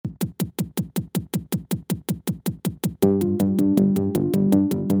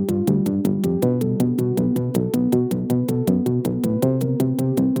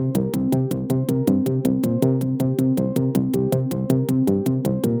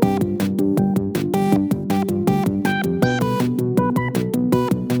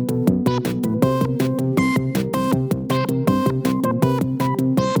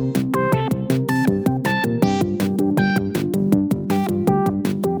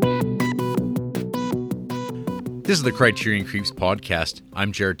This is the Criterion Creeps podcast.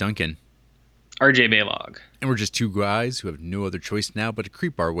 I'm Jared Duncan. RJ Baylog. And we're just two guys who have no other choice now but to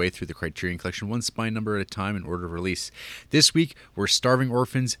creep our way through the Criterion Collection one spine number at a time in order of release. This week, we're starving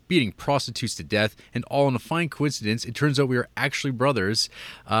orphans, beating prostitutes to death, and all in a fine coincidence, it turns out we are actually brothers.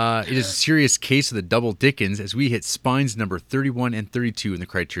 It is a serious case of the double Dickens as we hit spines number 31 and 32 in the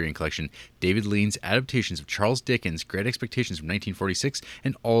Criterion Collection. David Lean's adaptations of Charles Dickens' Great Expectations from 1946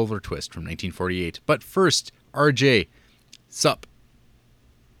 and Oliver Twist from 1948. But first, RJ, sup?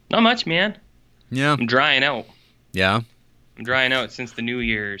 Not much, man. Yeah. I'm drying out. Yeah? I'm drying out since the New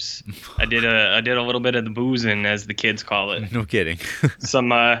Year's. I did a little bit of the boozing, as the kids call it. No kidding.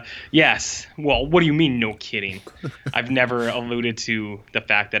 Yes. Well, what do you mean, no kidding? I've never alluded to the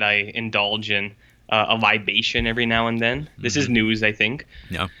fact that I indulge in a libation every now and then. This is news, I think.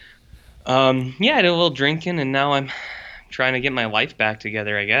 Yeah. I did a little drinking, and now I'm trying to get my life back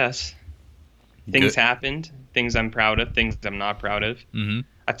together, I guess. Things happened, things I'm proud of, things I'm not proud of. Mm-hmm.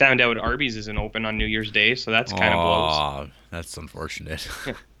 I found out Arby's isn't open on New Year's Day, so that's kind of blows. That's unfortunate.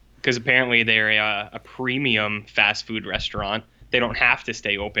 Because apparently they're a premium fast food restaurant. They don't have to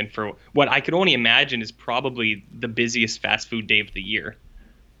stay open for what I could only imagine is probably the busiest fast food day of the year.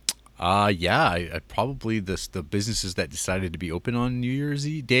 I probably the businesses that decided to be open on New Year's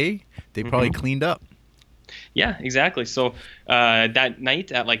Day, they probably cleaned up. Yeah, exactly. So that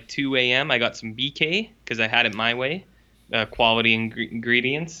night at like 2 a.m., I got some BK because I had it my way. Quality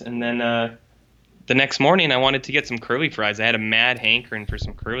ingredients, and then the next morning I wanted to get some curly fries. I had a mad hankering for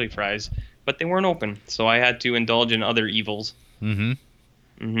some curly fries, but they weren't open, so I had to indulge in other evils. None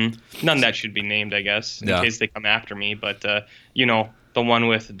that should be named, I guess, in case they come after me, but the one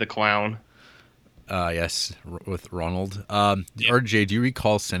with the clown. Yes, with Ronald. RJ, do you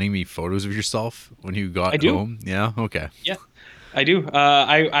recall sending me photos of yourself when you got home? Yeah, okay. Yeah, I do.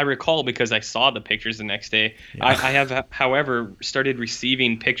 I recall because I saw the pictures the next day. Yeah. I have, however, started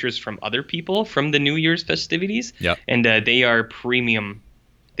receiving pictures from other people from the New Year's festivities. Yeah. And they are premium.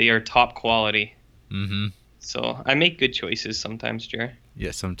 They are top quality. Mm-hmm. So I make good choices sometimes, Jer.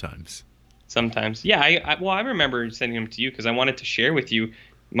 Yeah, sometimes. Sometimes. Yeah, I remember sending them to you because I wanted to share with you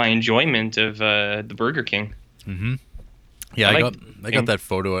my enjoyment of the Burger King. Mm-hmm. Yeah, I got that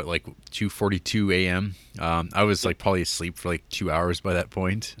photo at like 2:42 a.m. I was like probably asleep for like 2 hours by that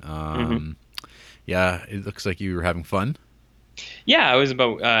point. Yeah, it looks like you were having fun. Yeah, I was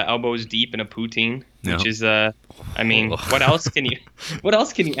about elbows deep in a poutine, which is what else can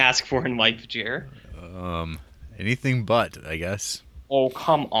you ask for in life, Jer? Anything but, I guess. Oh,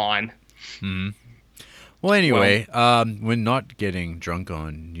 come on. Well, anyway, when not getting drunk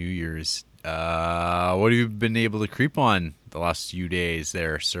on New Year's, what have you been able to creep on the last few days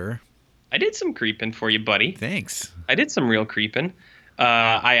there, sir? I did some creeping for you, buddy. Thanks. I did some real creeping.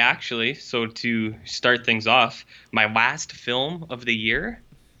 So to start things off, my last film of the year,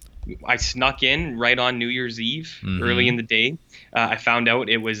 I snuck in right on New Year's Eve, early in the day. I found out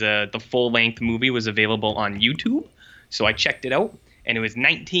it was the full-length movie was available on YouTube, so I checked it out, and it was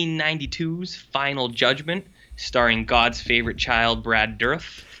 1992's Final Judgment, starring God's favorite child, Brad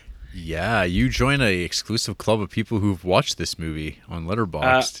Dourif. Yeah, you join a exclusive club of people who've watched this movie on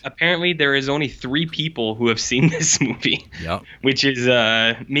Letterboxd. Apparently, there is only 3 people who have seen this movie. Yep. Which is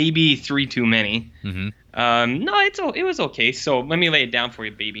maybe 3 too many. No, it was okay. So let me lay it down for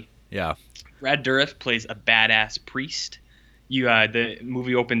you, baby. Yeah. Brad Dourif plays a badass priest. The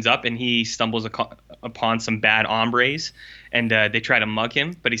movie opens up and he stumbles upon some bad hombres, and they try to mug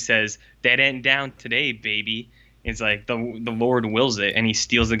him, but he says, "That ain't down today, baby." It's like the Lord wills it, and he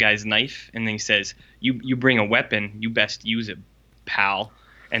steals the guy's knife, and then he says, "You bring a weapon, you best use it, pal."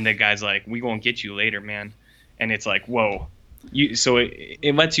 And the guy's like, "We won't get you later, man." And it's like, whoa. So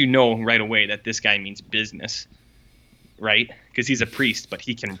it lets you know right away that this guy means business, right? Because he's a priest, but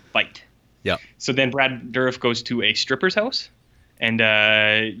he can fight. Yeah. So then Brad Dourif goes to a stripper's house, and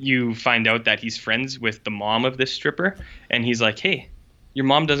you find out that he's friends with the mom of this stripper, and he's like, "Hey, your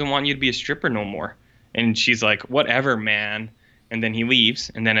mom doesn't want you to be a stripper no more." And she's like, "Whatever, man." And then he leaves.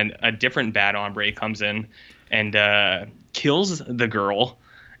 And then a different bad hombre comes in and kills the girl.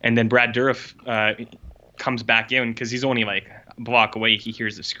 And then Brad Dourif comes back in because he's only like a block away. He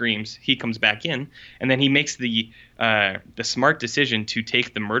hears the screams. He comes back in. And then he makes the smart decision to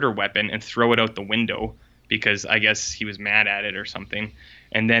take the murder weapon and throw it out the window because I guess he was mad at it or something.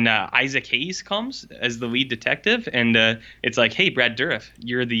 And then Isaac Hayes comes as the lead detective, and it's like, "Hey, Brad Dourif,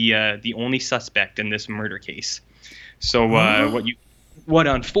 you're the only suspect in this murder case." So what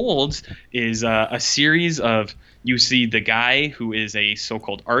unfolds is a series of, you see the guy who is a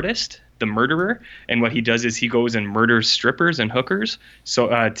so-called artist, the murderer, and what he does is he goes and murders strippers and hookers,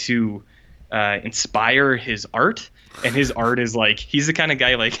 so to inspire his art. And his art is like, he's the kind of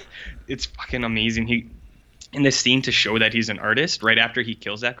guy, like, it's fucking amazing. He, in this scene, to show that he's an artist, right after he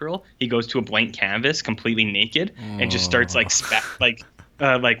kills that girl, he goes to a blank canvas, completely naked, and just starts like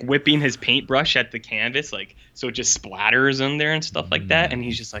whipping his paintbrush at the canvas, like, so it just splatters in there and stuff like that. And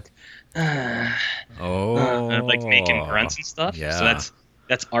he's just like, like making grunts and stuff. Yeah. So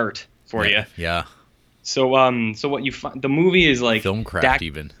that's art for you. Yeah. So so what you find, the movie is like Filmcraft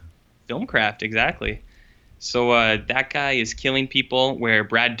even. Filmcraft, exactly. So that guy is killing people, where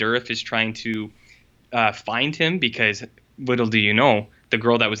Brad Dourif is trying to find him, because little do you know, the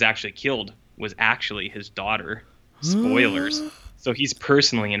girl that was actually killed was actually his daughter. Spoilers. So he's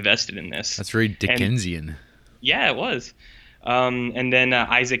personally invested in this. That's very Dickensian. And, yeah, it was. And then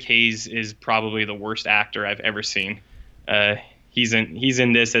Isaac Hayes is probably the worst actor I've ever seen. He's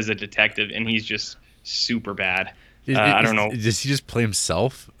in this as a detective, and he's just super bad. I don't know. Does he just play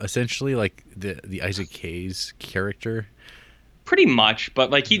himself, essentially, like the Isaac Hayes character? Pretty much, but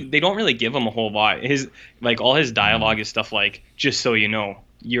like they don't really give him a whole lot. His, like, all his dialogue is stuff like, "Just so you know,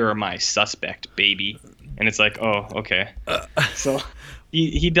 you're my suspect, baby," and it's like, oh, okay. So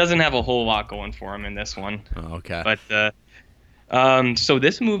he doesn't have a whole lot going for him in this one. Oh, okay. But so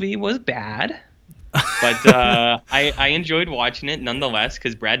this movie was bad, but I enjoyed watching it nonetheless,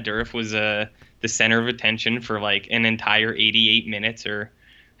 because Brad Dourif was the center of attention for like an entire 88 minutes, or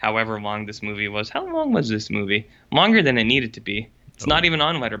however long this movie was. How long was this movie? Longer than it needed to be. It's not even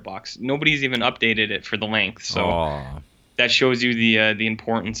on Letterboxd. Nobody's even updated it for the length. So that shows you the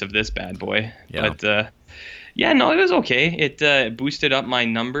importance of this bad boy. Yeah. But yeah, no, it was okay. It boosted up my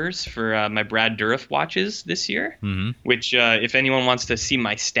numbers for my Brad Dourif watches this year, which if anyone wants to see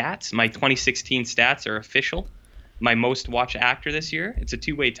my stats, my 2016 stats are official. My most watched actor this year, it's a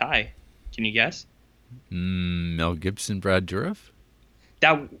two-way tie. Can you guess? Mel Gibson, Brad Dourif?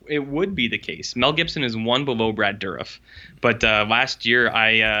 That it would be the case. Mel Gibson is one below Brad Dourif, but last year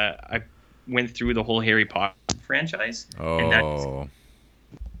I went through the whole Harry Potter franchise. Oh.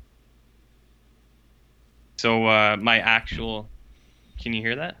 So my actual, can you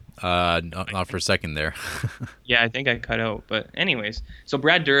hear that? Not for a second there. Yeah, I think I cut out. But anyways, so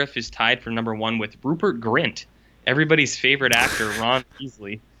Brad Dourif is tied for number one with Rupert Grint, everybody's favorite actor, Ron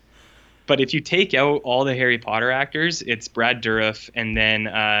Weasley. But if you take out all the Harry Potter actors, it's Brad Dourif, and then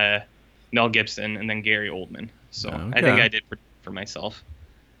Mel Gibson, and then Gary Oldman. So okay. I think I did for myself.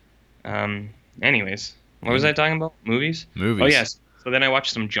 Anyways, what was I talking about? Movies? Movies. Oh, yes. So then I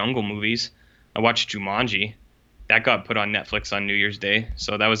watched some jungle movies. I watched Jumanji. That got put on Netflix on New Year's Day.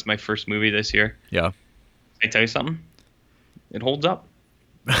 So that was my first movie this year. Yeah. Can I tell you something? It holds up.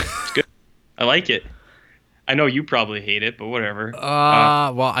 It's good. I like it. I know you probably hate it, but whatever.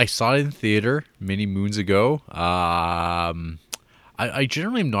 Well, I saw it in theater many moons ago. I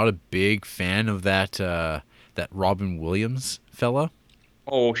generally am not a big fan of that Robin Williams fella.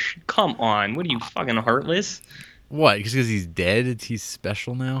 Oh, come on. What are you, fucking heartless? What? Because he's dead? He's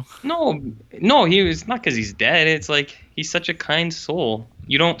special now? No, it's not because he's dead. It's like he's such a kind soul.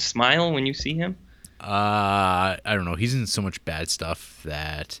 You don't smile when you see him? I don't know. He's in so much bad stuff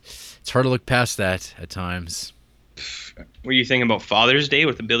that it's hard to look past that at times. Were you thinking about Father's Day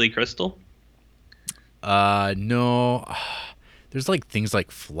with the Billy Crystal? No. There's like things like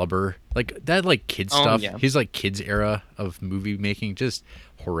Flubber, like that, like kid stuff. Yeah. His like kids era of movie making, just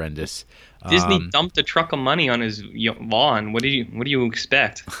horrendous. Disney dumped a truck of money on his lawn. What do you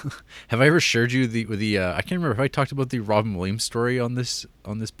expect? Have I ever shared you the I can't remember if I talked about the Robin Williams story on this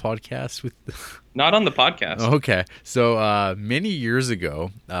podcast with. Not on the podcast. Okay, so many years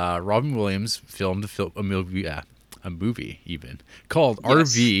ago, Robin Williams filmed a movie even called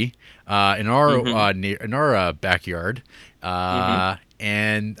RV in our backyard.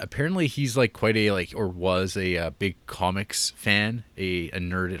 And apparently he's like quite a was a big comics fan, a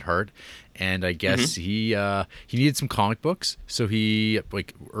nerd at heart, and I guess he needed some comic books, so he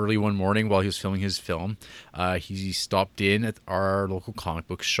early one morning while he was filming his film, he stopped in at our local comic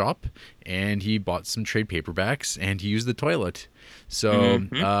book shop and he bought some trade paperbacks and he used the toilet. So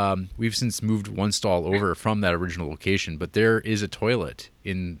we've since moved one stall over from that original location, but there is a toilet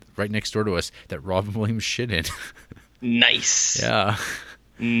right next door to us that Robin Williams shit in. Nice. Yeah.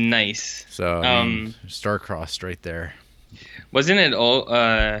 Nice. So star-crossed right there. Wasn't it all?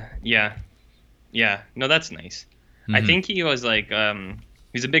 Yeah. No, that's nice. I think he was like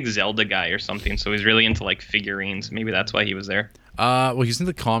he's a big Zelda guy or something, so he's really into like figurines. Maybe that's why he was there. Well, he's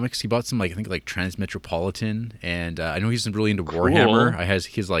into comics. He bought some I think Transmetropolitan, and I know he's really into Warhammer.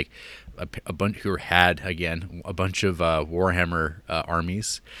 He's like a bunch a bunch of Warhammer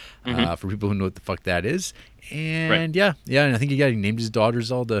armies. For people who know what the fuck that is. And right. yeah, and I think he named his daughter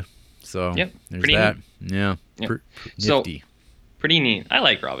Zelda. So Yep. there's Pretty that. neat. Yeah. Yep. So Nifty. pretty neat. I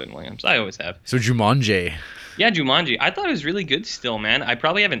like Robin Williams. I always have. So Jumanji. Yeah, Jumanji. I thought it was really good still, man. I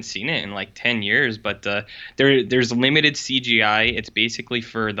probably haven't seen it in like 10 years, but there's limited CGI. It's basically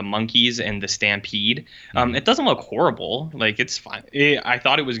for the monkeys and the stampede. It doesn't look horrible. Like, it's fine. I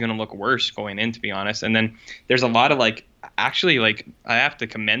thought it was going to look worse going in, to be honest. And then there's a lot of like, actually, like, I have to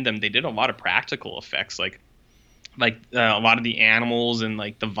commend them. They did a lot of practical effects, like a lot of the animals and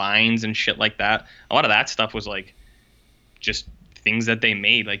like the vines and shit like that. A lot of that stuff was like just things that they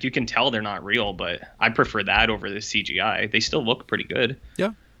made. Like, you can tell they're not real, but I prefer that over the CGI. They still look pretty good.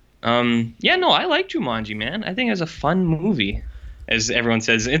 Yeah. Yeah, no, I like Jumanji, man. I think it's a fun movie. As everyone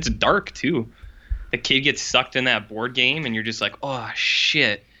says, it's dark too. The kid gets sucked in that board game and you're just like, oh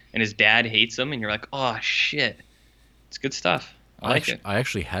shit. And his dad hates him and you're like, oh shit. It's good stuff. I like it. I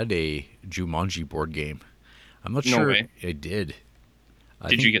actually had a Jumanji board game. I'm not No sure way. I did.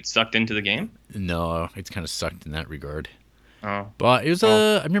 Did you get sucked into the game? No, it's kind of sucked in that regard. Oh. But it was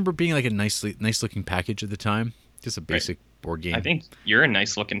I remember being like a nice looking package at the time. Just a basic board game. I think you're a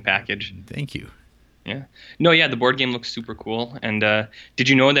nice looking package. Thank you. Yeah. No, yeah, the board game looks super cool. And did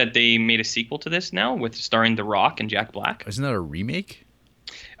you know that they made a sequel to this now with starring The Rock and Jack Black? Isn't that a remake?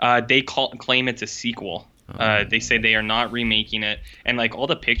 They claim it's a sequel. They say they are not remaking it. And like all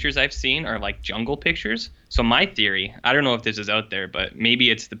the pictures I've seen are like jungle pictures. So my theory, I don't know if this is out there, but maybe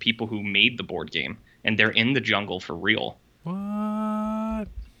it's the people who made the board game and they're in the jungle for real. What?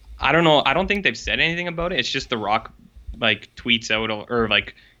 I don't know. I don't think they've said anything about it. It's just The Rock like tweets out or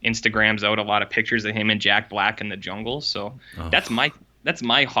like Instagrams out a lot of pictures of him and Jack Black in the jungle. So that's my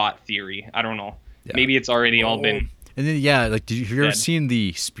hot theory. I don't know. Yeah. Maybe it's already all been. And then like, have you ever seen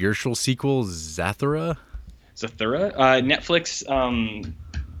the spiritual sequel Zathura? Zathura?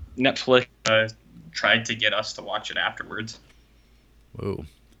 Netflix tried to get us to watch it afterwards. Whoa.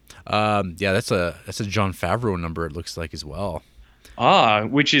 Yeah, that's a Jon Favreau number, it looks like, as well.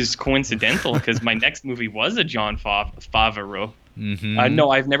 Which is coincidental because my next movie was a Jon Favreau. Mm-hmm.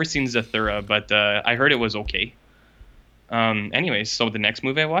 No, I've never seen Zathura, but I heard it was okay. Anyways, so the next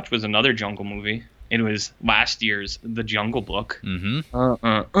movie I watched was another jungle movie. It was last year's The Jungle Book. Mm-hmm.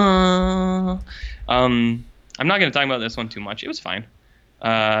 I'm not going to talk about this one too much. It was fine.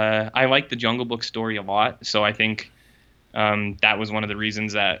 I like the Jungle Book story a lot, so I think that was one of the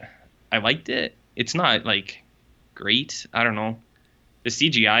reasons that I liked it. It's not like great. I don't know. The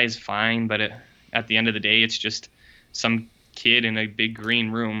CGI is fine, but at the end of the day, it's just some kid in a big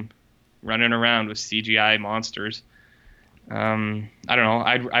green room running around with CGI monsters. I don't know.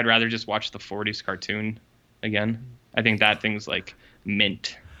 I'd rather just watch the 40s cartoon again. I think that thing's like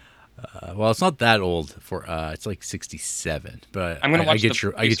mint. Well, it's not that old for it's like 67, but I'm gonna watch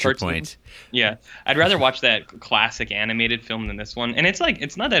I get your point. Yeah, I'd rather watch that classic animated film than this one. And it's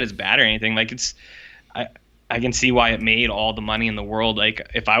not that it's bad or anything. Like I can see why it made all the money in the world.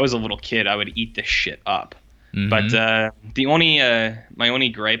 Like if I was a little kid, I would eat this shit up. Mm-hmm. But my only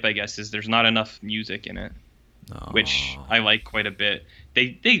gripe, I guess, is there's not enough music in it, which I like quite a bit.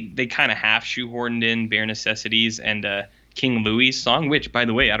 They kind of half shoehorned in Bare Necessities and King Louis song, which, by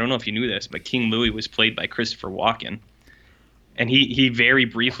the way, I don't know if you knew this, but King Louis was played by Christopher Walken, and he very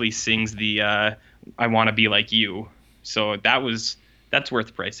briefly sings the "I Want to Be Like You," so that's worth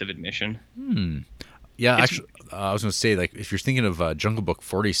the price of admission. Yeah, actually, I was going to say, like, if you're thinking of Jungle Book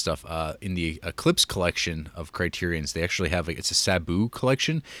 40 stuff, in the Eclipse collection of Criterion's, they actually have, like, it's a Sabu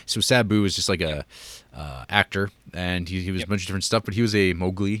collection. So Sabu is just like a actor, and he was a bunch of different stuff, but he was a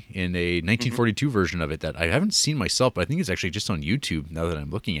Mowgli in a 1942 version of it that I haven't seen myself, but I think it's actually just on YouTube now that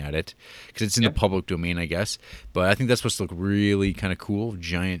I'm looking at it, because it's in the public domain, I guess. But I think that's supposed to look really kind of cool,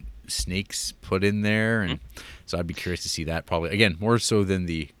 giant snakes put in there, and so I'd be curious to see that, probably, again, more so than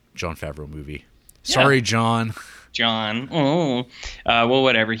the Jon Favreau movie. Sorry, John. Oh, well,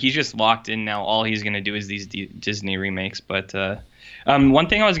 whatever. He's just locked in now. All he's gonna do is these Disney remakes. But one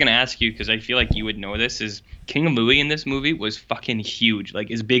thing I was gonna ask you, because I feel like you would know this, is King Louis in this movie was fucking huge, like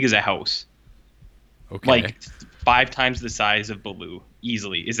as big as a house. Okay. Like 5 times the size of Baloo,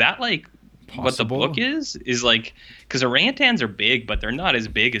 easily. Is that like Possible? What the book is? Is like, because orangutans are big, but they're not as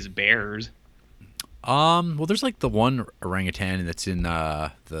big as bears. Well, there's like the one orangutan that's in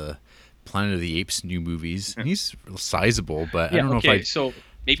the Planet of the Apes new movies. And he's sizable, but I don't know if so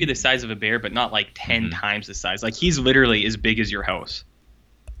maybe the size of a bear, but not like 10 times the size. Like he's literally as big as your house.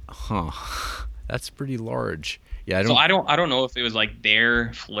 Huh. That's pretty large. Yeah, I don't know if it was like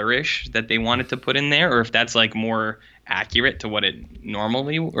their flourish that they wanted to put in there, or if that's like more accurate to what it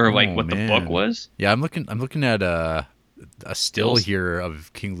normally or like what the book was. Yeah, I'm looking at a still here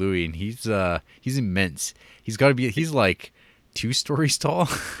of King Louis, and he's immense. He's like 2 stories tall.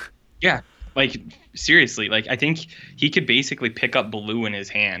 Yeah, like seriously, like I think he could basically pick up Baloo in his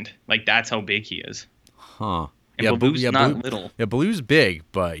hand. Like that's how big he is. Huh. And Baloo's not little. Yeah, Baloo's big,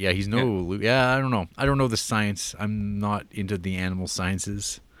 but yeah, he's Yeah. no. Yeah, I don't know. I don't know the science. I'm not into the animal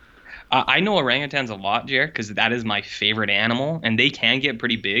sciences. I know orangutans a lot, Jared, because that is my favorite animal, and they can get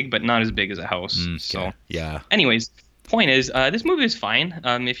pretty big, but not as big as a house. Okay. So, Yeah. anyways, point is, this movie is fine.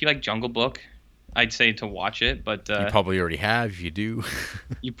 If you like Jungle Book, I'd say to watch it, but You probably already have. If you do.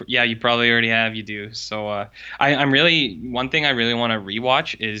 you probably already have. You do. So, I'm really one thing I really want to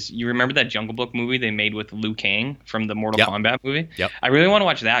rewatch is you remember that Jungle Book movie they made with Liu Kang from the Mortal Yep. Kombat movie? Yep. I really want to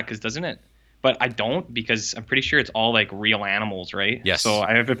watch that because doesn't it? But I don't because I'm pretty sure it's all like real animals, right? Yes. So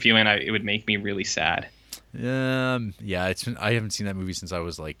I have a feeling it would make me really sad. Yeah. I haven't seen that movie since I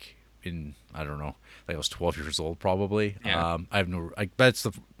was like I don't know, like I was 12 years old probably. Yeah. I have no. That's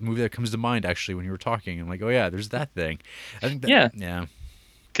the movie that comes to mind actually when you were talking. I'm like, oh yeah, there's that thing. I think that. Yeah. Yeah.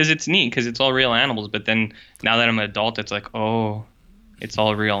 Because it's neat because it's all real animals. But then now that I'm an adult, it's like, oh, it's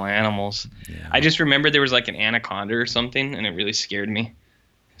all real animals. Yeah. I just remember there was like an anaconda or something, and it really scared me.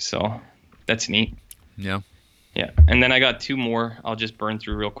 So that's neat. Yeah. Yeah. And then I got two more. I'll just burn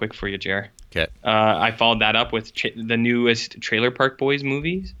through real quick for you, Jer. Okay. I followed that up with the newest Trailer Park Boys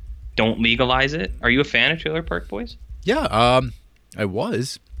movies. Don't legalize it. Are you a fan of Trailer Park Boys? Yeah. I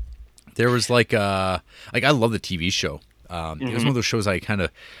was. There was like I love the TV show. It was one of those shows I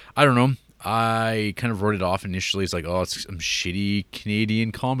don't know. I kind of wrote it off initially. It's like, oh, it's some shitty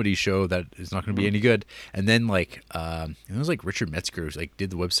Canadian comedy show that is not going to be any good. And then like, it was like Richard Metzger, who like did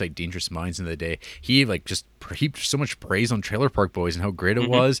the website Dangerous Minds in the day. He like just heaped so much praise on Trailer Park Boys and how great it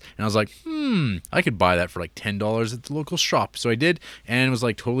was. And I was like, I could buy that for like $10 at the local shop. So I did, and was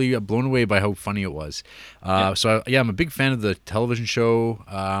like totally blown away by how funny it was. So I'm a big fan of the television show.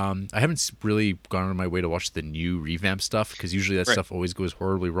 I haven't really gone out of my way to watch the new revamp stuff because usually that stuff always goes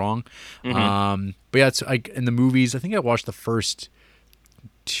horribly wrong. But yeah, it's like in the movies, I think I watched the first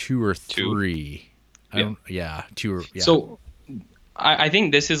two or three. Two or yeah. So I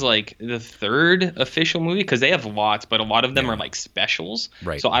think this is like the third official movie because they have lots, but a lot of them are like specials.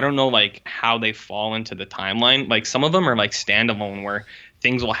 Right. So I don't know like how they fall into the timeline. Like some of them are like standalone where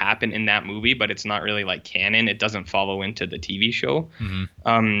things will happen in that movie, but it's not really like canon. It doesn't follow into the TV show.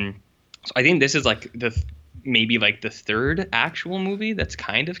 So I think this is like maybe like the third actual movie that's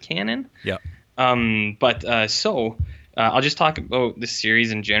kind of canon. Yeah. I'll just talk about the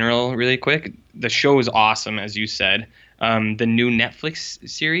series in general really quick. The show is awesome, as you said. The new Netflix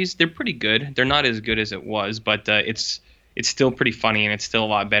series, they're pretty good. They're not as good as it was, but it's still pretty funny, and it's still a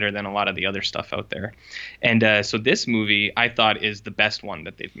lot better than a lot of the other stuff out there. And so this movie, I thought, is the best one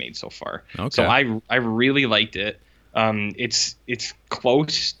that they've made so far. Okay. So I really liked it. It's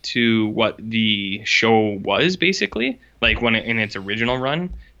close to what the show was basically, like when in its original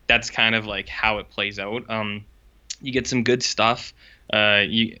run. That's kind of like how it plays out. You get some good stuff.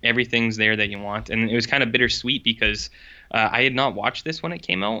 Everything's there that you want, and it was kind of bittersweet because I had not watched this when it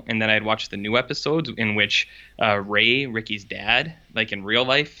came out, and then I had watched the new episodes in which Ray, Ricky's dad, like in real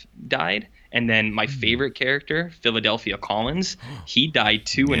life, died, and then my favorite character, Philadelphia Collins, he died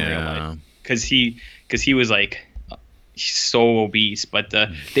too in real life because he was like so obese. But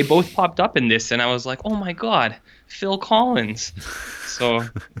they both popped up in this, and I was like, oh my god, Phil Collins. So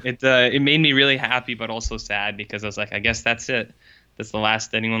it made me really happy, but also sad because I was like, I guess that's it. That's the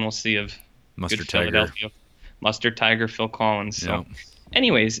last anyone will see of Mustard good Philadelphia. Mustard Tiger, Phil Collins. So,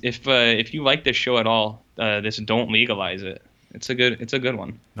 anyways, if you like this show at all, this Don't Legalize It. It's a good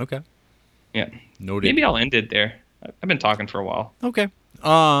one. Okay. Yeah. Noted. Maybe I'll end it there. I've been talking for a while. Okay.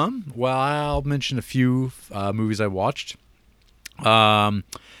 Well, I'll mention a few movies I watched.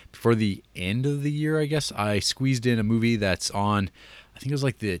 For the end of the year, I guess I squeezed in a movie that's on, I think it was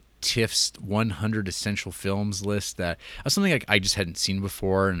like the TIFF's 100 essential films list. That something like I just hadn't seen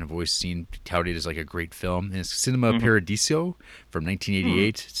before, and I've always seen touted as like a great film. And it's Cinema Paradiso from 1988.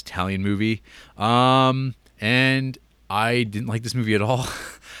 It's an Italian movie. And I didn't like this movie at all.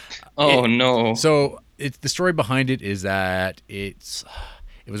 No. So the story behind it is that it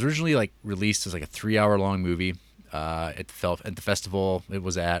was originally like released as like a 3-hour-long movie. At the festival it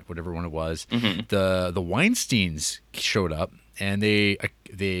was at, whatever one it was. The Weinsteins showed up and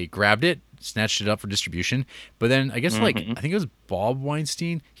they grabbed it, snatched it up for distribution. But then I guess I think it was Bob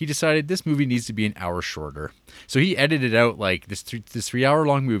Weinstein. He decided this movie needs to be an hour shorter, so he edited out like this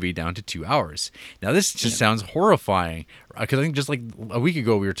 3-hour-long movie down to 2 hours. Now this just sounds horrifying because I think just like a week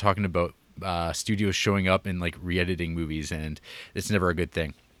ago we were talking about studios showing up and like re-editing movies, and it's never a good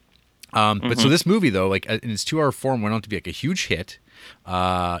thing. But so this movie though, like in its 2 hour form, went on to be like a huge hit.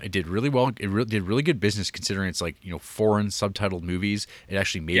 It did really well. It did really good business considering it's like, you know, foreign subtitled movies. It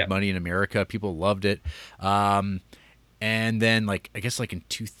actually made money in America. People loved it. And then like I guess like in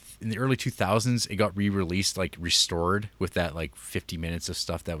the early 2000s, it got re-released, like restored with that like 50 minutes of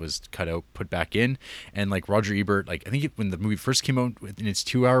stuff that was cut out, put back in. And like Roger Ebert, like I think when the movie first came out in its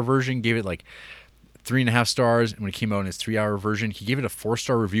 2 hour version, gave it like 3.5 stars. And when it came out in its 3 hour version, he gave it a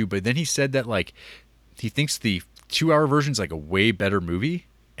 4-star review. But then he said that like he thinks the 2 hour version is like a way better movie.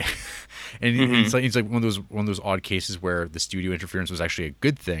 And it's like one of those odd cases where the studio interference was actually a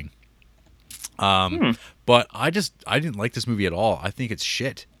good thing. But I didn't like this movie at all. I think it's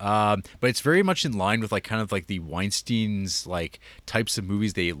shit. But it's very much in line with like kind of like the Weinstein's like types of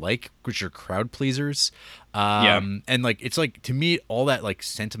movies they like, which are crowd pleasers. And like it's like to me all that like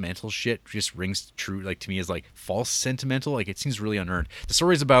sentimental shit just rings true. Like to me is like false sentimental. Like it seems really unearned. The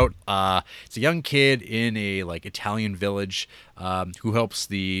story is about it's a young kid in a like Italian village who helps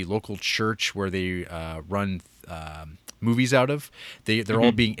the local church where they run movies out of. They're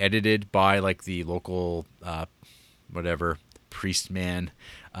all being edited by like the local whatever priest man,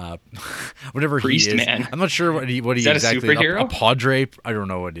 whatever priest he is. Man. I'm not sure what he is that exactly. A superhero? A padre. I don't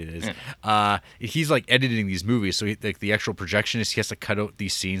know what it is. He's like editing these movies, so like the actual projectionist, he has to cut out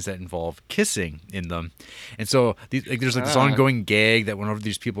these scenes that involve kissing in them, and so there's like this ongoing gag that whenever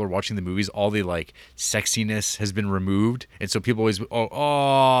these people are watching the movies, all the like sexiness has been removed, and so people always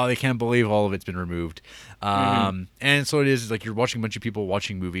they can't believe all of it's been removed. And so it is like you're watching a bunch of people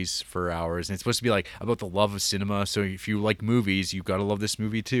watching movies for hours, and it's supposed to be like about the love of cinema. So if you like movies, you've got to love this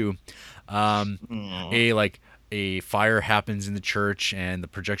movie too. A fire happens in the church, and the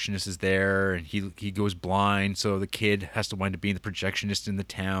projectionist is there, and he goes blind. So the kid has to wind up being the projectionist in the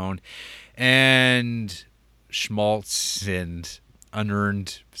town, and schmaltz and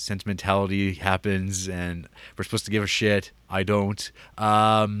unearned sentimentality happens, and we're supposed to give a shit. I don't.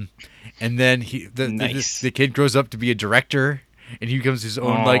 And then the kid grows up to be a director, and he becomes his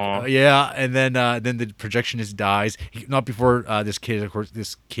own and then the projectionist dies. Not before this kid, of course,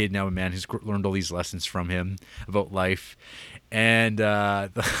 this kid now a man who's learned all these lessons from him about life, and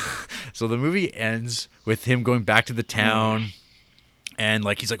so the movie ends with him going back to the town. And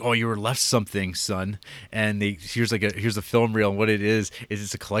like he's like, oh, you were left something, son. And here's a film reel, and what it is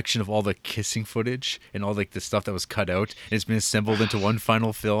it's a collection of all the kissing footage and all like the stuff that was cut out, and it's been assembled into one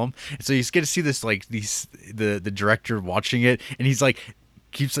final film. And so you get to see this like the director watching it, and he's like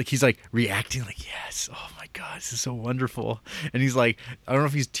reacting like, yes, oh my god, this is so wonderful. And he's like, I don't know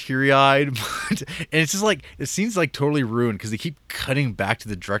if he's teary-eyed, but and it's just like the scene's like totally ruined because they keep cutting back to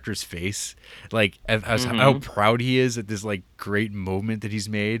the director's face, like as how proud he is at this like great moment that he's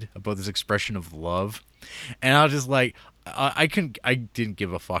made about this expression of love. And I was just like, I didn't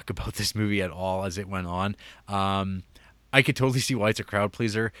give a fuck about this movie at all as it went on. I could totally see why it's a crowd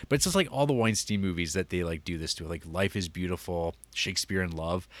pleaser, but it's just like all the Weinstein movies that they like do this to, like Life is Beautiful, Shakespeare in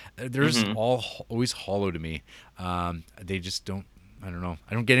Love. They're just always hollow to me. They just don't. I don't know.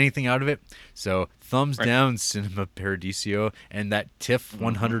 I don't get anything out of it. So thumbs down, Cinema Paradiso, and that TIFF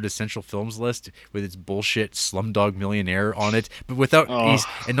 100 Essential Films list with its bullshit Slumdog Millionaire on it, but without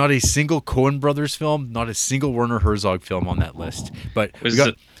and not a single Coen Brothers film, not a single Werner Herzog film on that list. But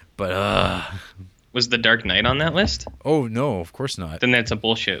was The Dark Knight on that list? Oh, no, of course not. Then that's a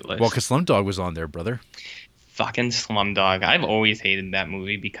bullshit list. Well, because Slumdog was on there, brother. Fucking Slumdog. I've always hated that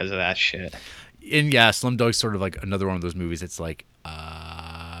movie because of that shit. And yeah, Slumdog's sort of like another one of those movies. It's like,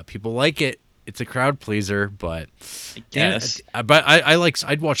 people like it. It's a crowd pleaser, but... I guess. But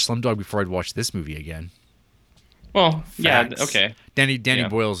I'd watch Slumdog before I'd watch this movie again. Well, Facts. yeah, okay. Danny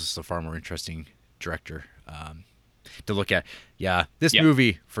Boyle is a far more interesting director to look at. Yeah, this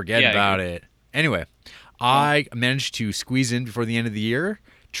movie, forget about it. Anyway, I managed to squeeze in before the end of the year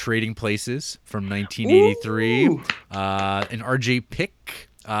Trading Places from 1983. An RJ pick.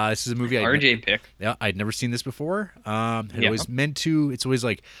 This is a movie pick. Yeah, I'd never seen this before. Always meant to. It's always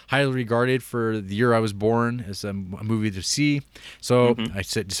like highly regarded for the year I was born as a movie to see. So I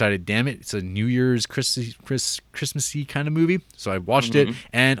decided, damn it, it's a New Year's Christmassy kind of movie. So I watched it,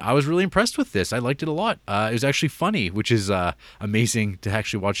 and I was really impressed with this. I liked it a lot. It was actually funny, which is amazing to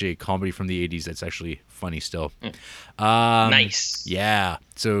actually watch a comedy from the 80s that's actually funny still. Nice. Yeah.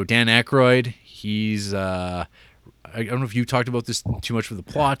 So Dan Aykroyd, he's... I don't know if you talked about this too much with the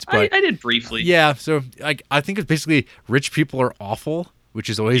plot, but I did briefly. Yeah, so I think it's basically rich people are awful, which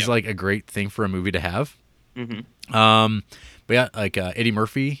is always like a great thing for a movie to have. But yeah, like Eddie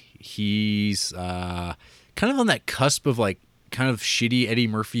Murphy, he's kind of on that cusp of like kind of shitty Eddie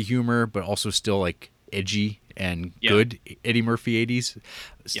Murphy humor, but also still like edgy and Yeah. good Eddie Murphy 80s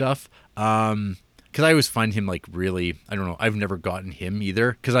stuff. Because I always find him like really, I don't know, I've never gotten him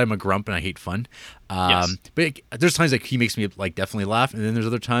either because I'm a grump and I hate fun. Yes. But there's times like he makes me like definitely laugh, and then there's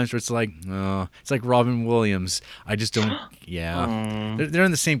other times where it's like, it's like Robin Williams. I just don't, yeah. They're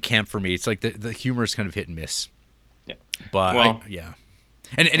in the same camp for me. It's like the humor is kind of hit and miss. Yeah. But Well, yeah.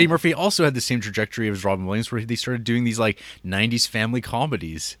 And Eddie Murphy also had the same trajectory as Robin Williams, where they started doing these like '90s family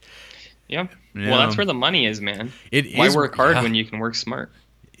comedies. yeah. Yeah. Well, that's where the money is, man. It Why is- work hard yeah. when you can work smart?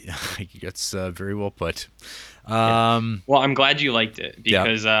 That's very well put. Well, I'm glad you liked it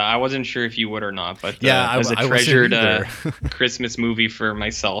because I wasn't sure if you would or not. But Yeah, as a I wasn't treasured either. Christmas movie for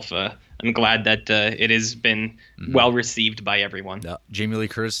myself, I'm glad that it has been well received by everyone. Jamie Lee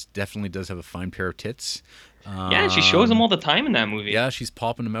Curtis definitely does have a fine pair of tits. Yeah, she shows them all the time in that movie. Yeah, she's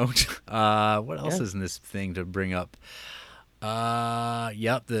popping them out. What else Yeah. is in this thing to bring up?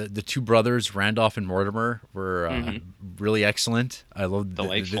 The two brothers, Randolph and Mortimer, were really excellent. I love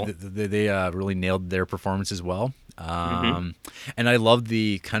Delightful. they really nailed their performance as well. And I love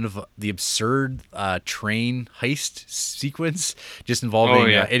the kind of the absurd train heist sequence, just involving Oh,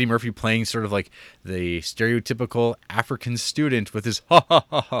 yeah. Eddie Murphy playing sort of like the stereotypical African student with his ha ha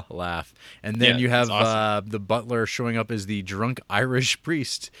ha ha laugh, and then Yeah, you have that's awesome. the butler showing up as the drunk Irish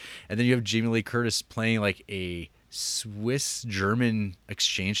priest, and then you have Jamie Lee Curtis playing like a Swiss German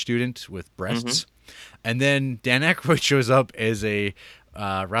exchange student with breasts, and then Dan Aykroyd shows up as a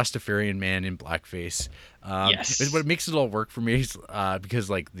Rastafarian man in blackface. Yes. What makes it all work for me is because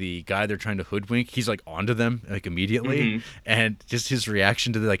like the guy they're trying to hoodwink, he's like onto them like immediately, and just his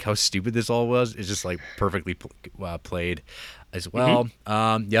reaction to like how stupid this all was is just like perfectly played as well.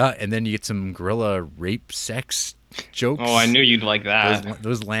 And then you get some gorilla rape sex jokes. Oh, I knew you'd like that.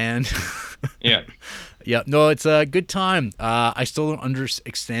 those land. Yeah. Yeah, no, it's a good time. I still don't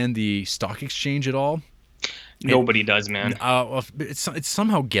understand the stock exchange at all. Nobody does, man. Well, it's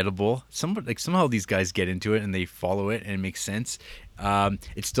somehow gettable. Somehow these guys get into it and they follow it and it makes sense.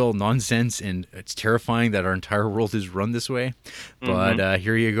 It's still nonsense and it's terrifying that our entire world is run this way. But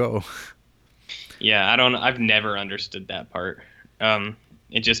here you go. Yeah, I've never understood that part.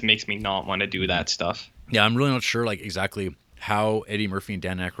 It just makes me not want to do that stuff. Yeah, I'm really not sure like exactly how Eddie Murphy and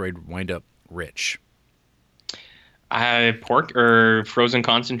Dan Aykroyd wind up rich. Pork or frozen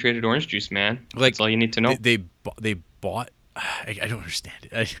concentrated orange juice, man. Like, That's all you need to know. They bought. I don't understand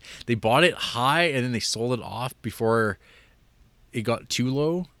it. They bought it high and then they sold it off before it got too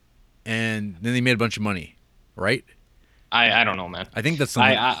low, and then they made a bunch of money, right? I don't know, man. I think that's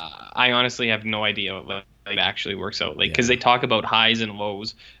something. I honestly have no idea what it actually works out like, because they talk about highs and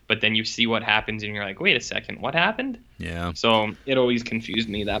lows, but then you see what happens and you're like, wait a second, what happened? Yeah. So it always confused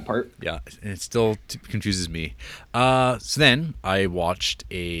me, that part. Yeah, and it still confuses me. So then I watched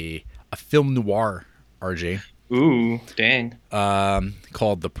a film noir, RJ, Ooh, dang.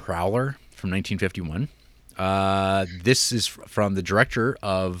 called The Prowler from 1951. This is from the director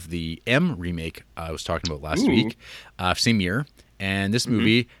of the M remake I was talking about last week, same year. And this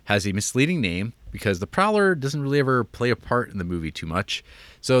movie has a misleading name because the Prowler doesn't really ever play a part in the movie too much.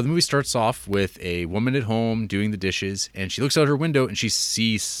 So the movie starts off with a woman at home doing the dishes, and she looks out her window and she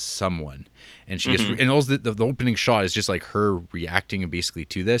sees someone. And she gets, and all the opening shot is just like her reacting basically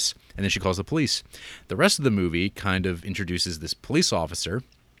to this, and then she calls the police. The rest of the movie kind of introduces this police officer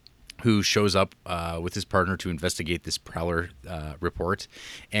who shows up with his partner to investigate this Prowler report.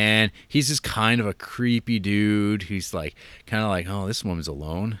 And he's just kind of a creepy dude who's like, kind of like, oh, this woman's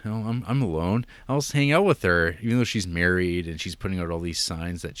alone. Oh, I'm alone. I'll just hang out with her, even though she's married and she's putting out all these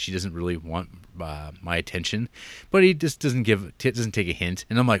signs that she doesn't really want my attention. But he just doesn't take a hint.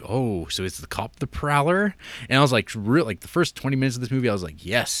 And I'm like, oh, so it's the cop, the Prowler? And I was like, like the first 20 minutes of this movie, I was like,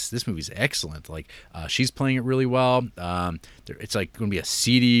 yes, this movie's excellent. Like, she's playing it really well. It's like going to be a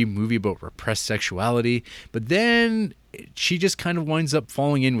seedy movie about repressed sexuality, but then she just kind of winds up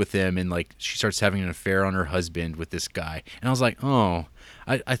falling in with him, and like she starts having an affair on her husband with this guy. And I was like, oh,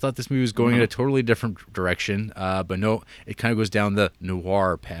 I thought this movie was going in a totally different direction, but no, it kind of goes down the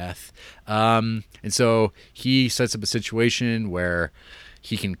noir path. And so he sets up a situation where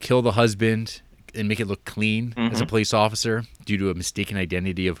he can kill the husband and make it look clean as a police officer due to a mistaken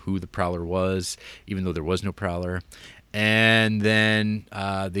identity of who the Prowler was, even though there was no Prowler. And then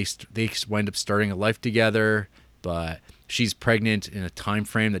they wind up starting a life together, but she's pregnant in a time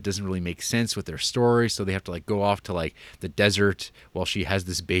frame that doesn't really make sense with their story, so they have to like go off to like the desert while she has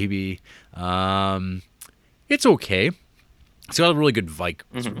this baby. It's okay. It's got a really good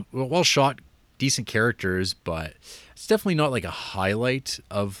vibe. Well shot, decent characters, but it's definitely not like a highlight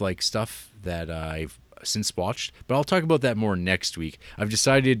of like stuff that I've since watched, but I'll talk about that more next week. I've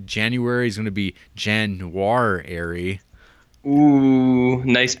decided January is going to be Jan Noir-airy. Ooh,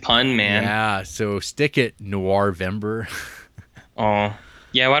 nice pun, man. Yeah, so stick it, Noir-vember. Oh,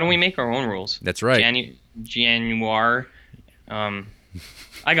 yeah. Why don't we make our own rules? That's right. January.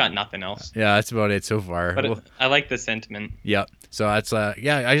 I got nothing else. Yeah, that's about it so far. But I like the sentiment. Yeah. So that's I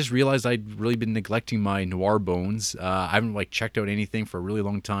just realized I'd really been neglecting my noir bones. I haven't like checked out anything for a really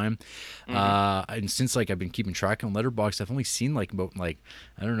long time. And since like I've been keeping track on Letterboxd, I've only seen like about like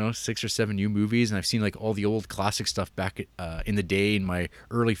I don't know 6 or 7 new movies, and I've seen like all the old classic stuff back in the day in my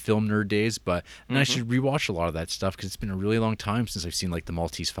early film nerd days. But and I should rewatch a lot of that stuff because it's been a really long time since I've seen like the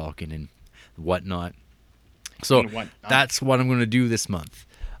Maltese Falcon and whatnot. So that's what I'm going to do this month.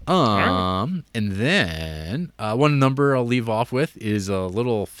 And then one number I'll leave off with is a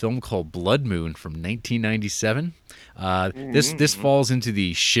little film called Blood Moon from 1997. This falls into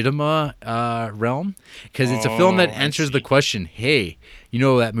the Shittima realm because it's a film that answers the question, hey, you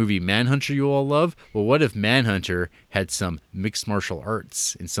know that movie Manhunter you all love? Well, what if Manhunter had some mixed martial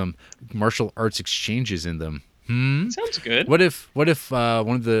arts and some martial arts exchanges in them? Sounds good. What if one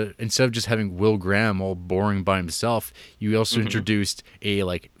of the, instead of just having Will Graham all boring by himself, you also introduced a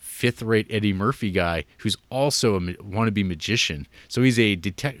like 5th-rate Eddie Murphy guy who's also a wannabe magician. So he's a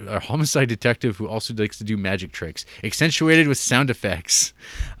homicide detective who also likes to do magic tricks, accentuated with sound effects.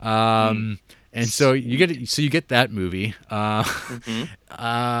 And so you get that movie. So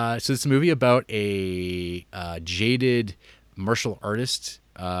it's a movie about a jaded martial artist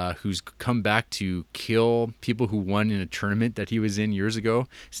who's come back to kill people who won in a tournament that he was in years ago,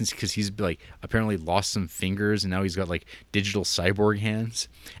 because he's like apparently lost some fingers and now he's got like digital cyborg hands,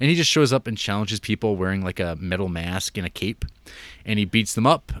 and he just shows up and challenges people wearing like a metal mask and a cape, and he beats them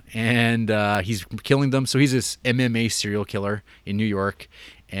up, and he's killing them. So he's this MMA serial killer in New York,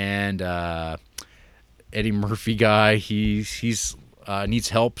 and Eddie Murphy guy, he's needs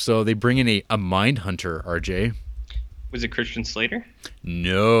help, so they bring in a mind hunter. RJ. Was it Christian Slater?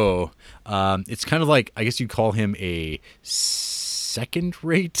 No. It's kind of like, I guess you'd call him a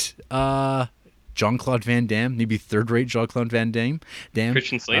second-rate Jean-Claude Van Damme, maybe third-rate Jean-Claude Van Damme.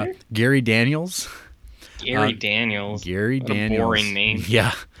 Christian Slater? Gary Daniels. Gary Daniels. Gary what Daniels. A boring name.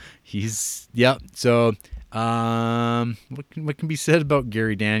 Yeah. So, what can be said about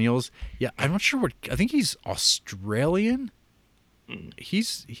Gary Daniels? Yeah, I'm not sure I think he's Australian.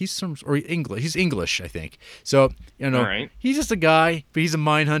 He's some, or English. He's English, I think. So, He's just a guy, but he's a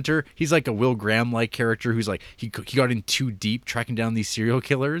mind hunter. He's like a Will Graham like character who's like he got in too deep tracking down these serial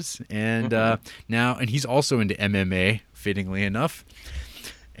killers, and and he's also into MMA, fittingly enough.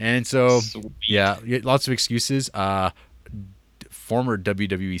 And so, lots of excuses. Former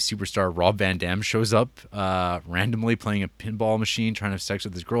WWE superstar Rob Van Dam shows up randomly playing a pinball machine, trying to have sex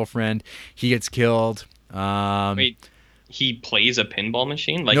with his girlfriend. He gets killed. Wait. He plays a pinball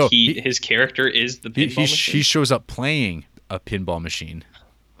machine? Like no, his character is the pinball machine? He shows up playing a pinball machine.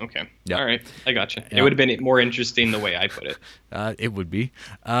 Okay. Yep. All right. I gotcha. Yep. It would have been more interesting the way I put it. It would be.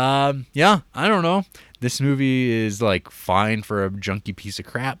 I don't know. This movie is like fine for a junky piece of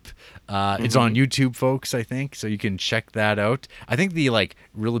crap. It's on YouTube, folks, I think, so you can check that out. I think the like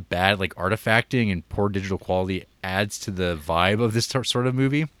really bad like artifacting and poor digital quality adds to the vibe of this sort of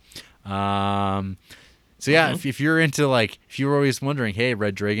movie. So yeah, if you're into like, if you're always wondering, hey,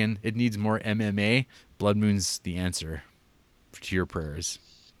 Red Dragon, it needs more MMA, Blood Moon's the answer to your prayers.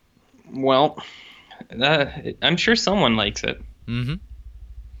 Well, I'm sure someone likes it. Mm-hmm.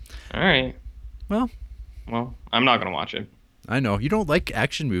 All right. Well, I'm not gonna watch it. I know you don't like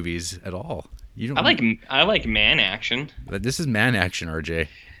action movies at all. You don't. I like man action. But this is man action, RJ.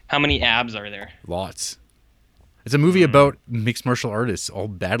 How many abs are there? Lots. It's a movie about mixed martial artists all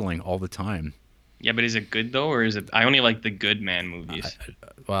battling all the time. Yeah, but is it good though, or is it? I only like the good man movies.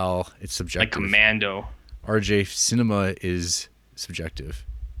 Well, it's subjective. Like Commando. RJ, cinema is subjective.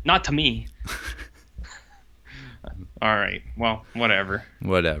 Not to me. All right. Well, whatever.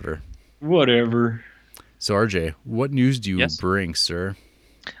 So, RJ, what news do you bring, sir?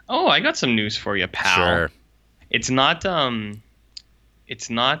 Oh, I got some news for you, pal. Sure. It's not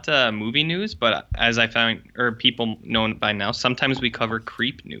movie news, but as I found, or people know by now, sometimes we cover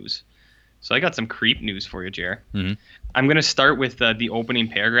creep news. So I got some creep news for you, Jer. Mm-hmm. I'm going to start with the opening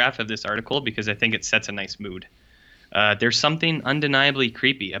paragraph of this article because I think it sets a nice mood. There's something undeniably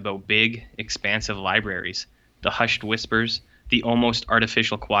creepy about big, expansive libraries, the hushed whispers, the almost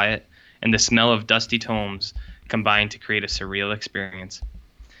artificial quiet, and the smell of dusty tomes combine to create a surreal experience.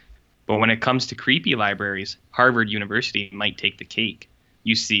 But when it comes to creepy libraries, Harvard University might take the cake.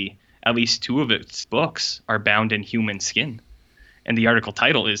 You see, at least 2 of its books are bound in human skin. And the article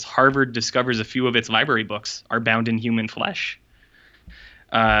title is Harvard discovers a few of its library books are bound in human flesh.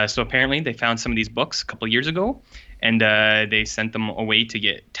 So apparently they found some of these books a couple years ago, and they sent them away to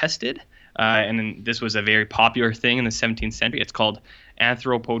get tested. And then this was a very popular thing in the 17th century. It's called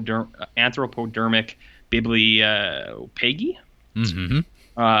anthropodermic bibliopegy.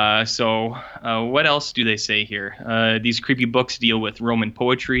 So what else do they say here? These creepy books deal with Roman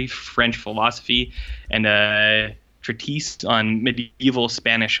poetry, French philosophy, and a treatise on medieval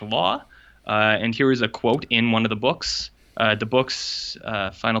Spanish law. And here is a quote in one of the books. The book's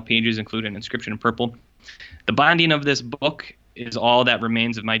final pages include an inscription in purple. The binding of this book is all that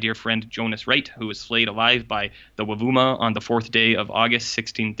remains of my dear friend Jonas Wright, who was flayed alive by the Wavuma on the 4th day of August,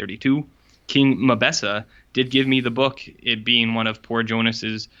 1632. King Mabessa did give me the book, it being one of poor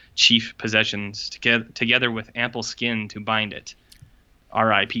Jonas's chief possessions, together with ample skin to bind it.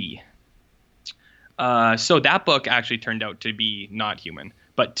 R.I.P. So that book actually turned out to be not human,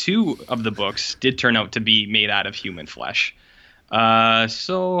 but 2 of the books did turn out to be made out of human flesh.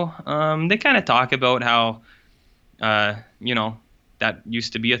 So they kind of talk about how, that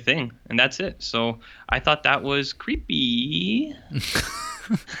used to be a thing, and that's it. So I thought that was creepy.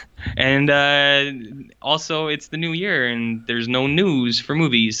 And also, it's the new year, and there's no news for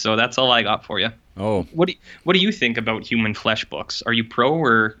movies, so that's all I got for you. Oh, what do you think about human flesh books? Are you pro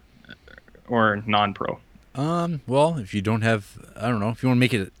or non-pro? Well, if you don't have, I don't know, if you want to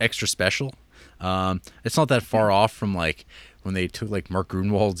make it extra special, it's not that far off from like when they took like Mark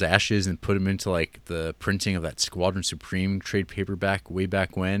Grunwald's ashes and put them into like the printing of that Squadron Supreme trade paperback way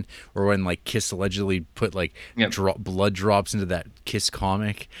back when, or when like Kiss allegedly put like blood drops into that Kiss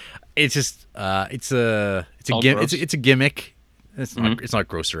comic. It's just it's a gimmick. It's not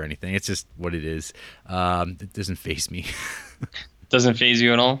gross or anything. It's just what it is. It doesn't faze me. Doesn't faze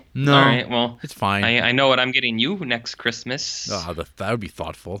you at all? No. All right, well, it's fine. I know what I'm getting you next Christmas. Oh, that would be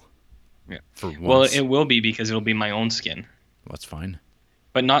thoughtful. Yeah. For once. Well, it will be because it'll be my own skin. Well, that's fine.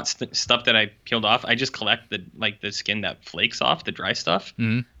 But not stuff that I peeled off. I just collect the skin that flakes off, the dry stuff.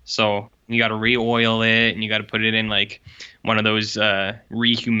 Mm-hmm. So you got to re-oil it, and you got to put it in like one of those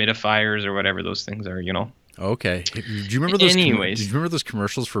rehumidifiers or whatever those things are. Okay. Do you remember those? Anyways, did you remember those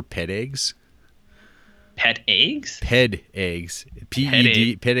commercials for pet eggs? Pet eggs? Ped eggs.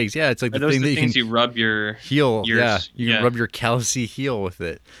 P-E-D. Pet eggs. Yeah, it's like are the thing that you rub your heel. You can rub your callousy heel with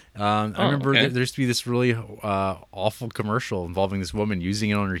it. I remember there used to be this really awful commercial involving this woman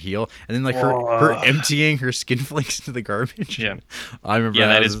using it on her heel, and then like her emptying her skin flakes into the garbage. Yeah, I remember. Yeah,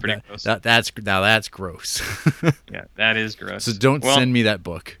 that is pretty gross. That's gross. Yeah, that is gross. So don't send me that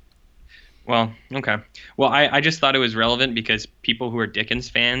book. Well, okay. Well, I just thought it was relevant because people who are Dickens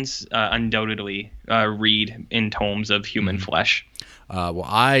fans undoubtedly read in tomes of human flesh. Well,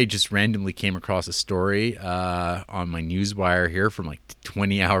 I just randomly came across a story on my newswire here from like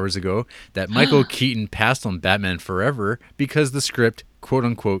 20 hours ago that Michael Keaton passed on Batman Forever because the script, quote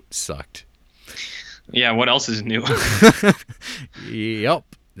unquote, sucked. Yeah, what else is new? Yep.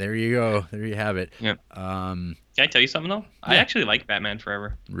 There you go. There you have it. Yep. Can I tell you something, though? Yeah. I actually like Batman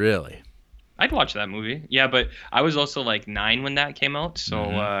Forever. Really? I'd watch that movie. Yeah, but I was also like 9 when that came out, so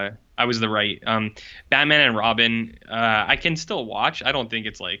I was the right. Batman and Robin, I can still watch. I don't think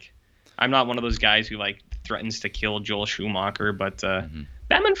it's like, I'm not one of those guys who like threatens to kill Joel Schumacher, but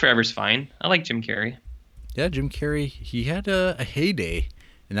Batman Forever's fine. I like Jim Carrey. Yeah, Jim Carrey, he had a heyday,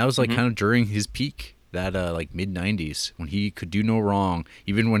 and that was like kind of during his peak, that like mid-90s, when he could do no wrong,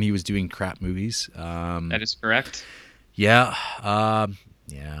 even when he was doing crap movies. That is correct. Yeah.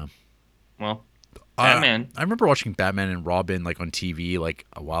 Yeah. Well, Batman. I remember watching Batman and Robin like on TV like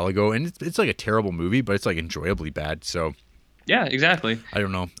a while ago, and it's like a terrible movie, but it's like enjoyably bad. So yeah, exactly. I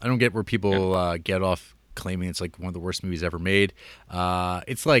don't know. I don't get where people get off claiming it's like one of the worst movies ever made.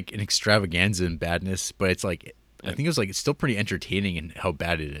 It's like an extravaganza in badness, but it's like I think it's still pretty entertaining in how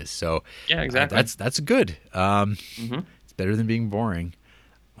bad it is. So yeah, exactly. That's good. It's better than being boring.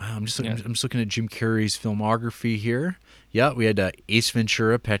 Wow, I'm just looking at Jim Carrey's filmography here. Yeah, we had Ace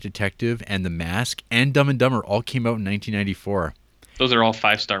Ventura, Pet Detective, and The Mask, and Dumb and Dumber all came out in 1994. Those are all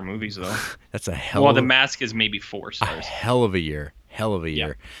 5-star movies, though. That's a hell. Well, The Mask is maybe 4 stars. A hell of a year.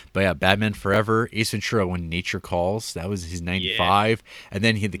 But yeah, Batman Forever, Ace Ventura, When Nature Calls, that was his 95, and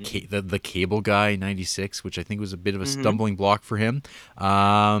then he had the Cable Guy 96, which I think was a bit of a stumbling block for him.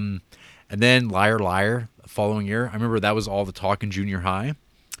 And then Liar Liar, the following year. I remember that was all the talk in junior high.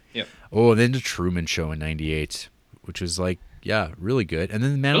 Yep. Oh, and then The Truman Show in 98, which was like, yeah, really good. And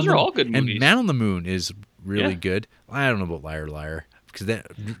then Those are all good movies. And Man on the Moon is really good. I don't know about Liar Liar, because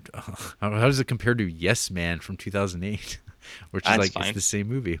how does it compare to Yes Man from 2008, which is like it's the same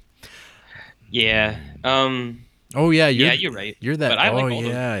movie. Yeah. Oh yeah, you're right. You're that. But I like Oh all those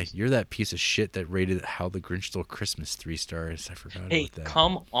yeah, movies. you're that piece of shit that rated How the Grinch Stole Christmas 3 stars. I forgot Hey, about that.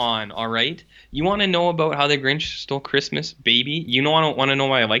 come on, all right? You want to know about How the Grinch Stole Christmas, baby? You know, I don't want to know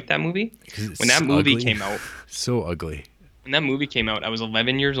why I like that movie? Because When it's that movie ugly, came out, so ugly. I was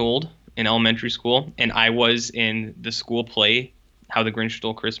 11 years old in elementary school, and I was in the school play, How the Grinch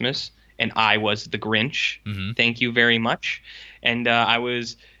Stole Christmas, and I was the Grinch. Hmm. Thank you very much. And I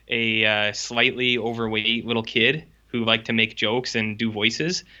was a slightly overweight little kid who liked to make jokes and do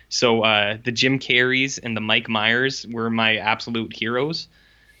voices. So the Jim Carreys and the Mike Myers were my absolute heroes.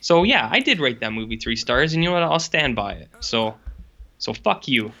 So yeah, I did rate that movie 3 stars, and you know what? I'll stand by it. So fuck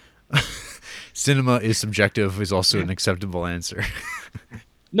you. Cinema is subjective is also an acceptable answer.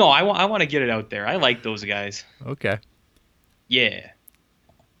 No, I want to get it out there. I like those guys. Okay. Yeah.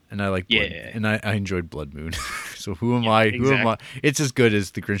 And I like Yeah. and I enjoyed Blood Moon. So who am I? Who am I? It's as good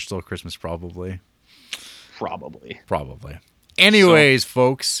as The Grinch Stole Christmas, probably. Probably. Probably. Anyways,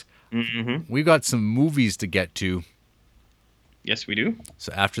 folks, Mm-hmm. we've got some movies to get to. Yes, we do.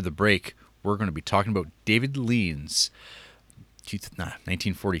 So after the break, we're going to be talking about David Lean's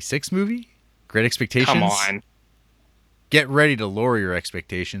 1946 movie, Great Expectations. Come on. Get ready to lower your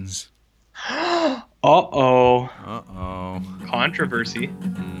expectations. Uh-oh. Uh-oh. Controversy.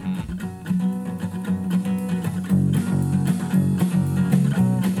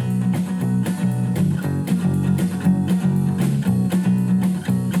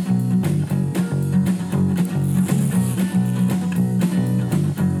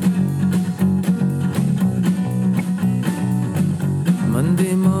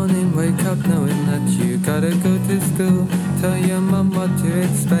 Monday morning, wake up knowing that you gotta go to school. Tell your mum what to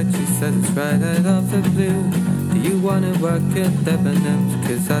expect, she says it's right out of the blue. Do you wanna work at Debenhams?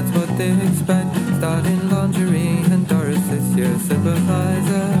 Cause that's what they expect. Starting lingerie and Doris is your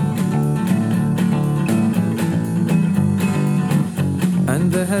supervisor.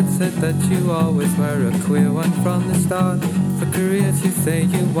 And the head said that you always were a queer one from the start. For careers you say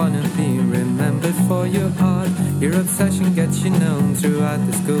you wanna be remembered for your art. Your obsession gets you known throughout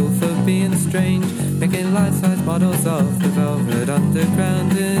the school for being strange, making life-size models of the velvet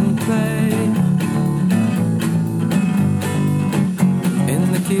underground in play.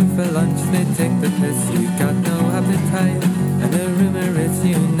 In the queue for lunch they take the piss, you got no appetite. And the rumor is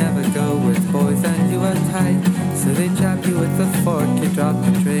you never go with boys and you are tight. So they jab you with a fork, you drop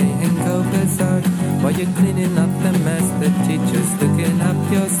the tray and go berserk. While you're cleaning up the mess, the teacher's looking up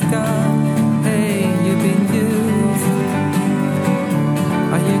your skirt. Hey, you've been used.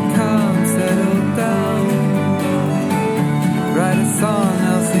 Are you calm, settle down? Write a song,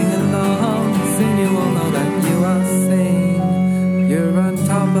 I'll sing along. Soon you will know that you are sane. You're on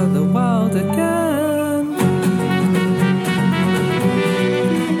top of the world again.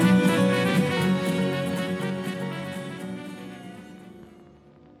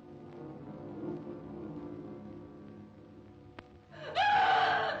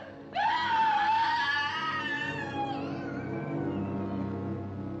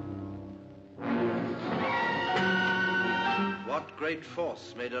 What great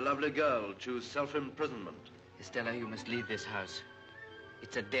force made a lovely girl choose self-imprisonment? Estella, you must leave this house.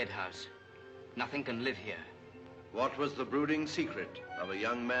 It's a dead house. Nothing can live here. What was the brooding secret of a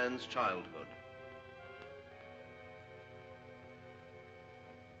young man's childhood?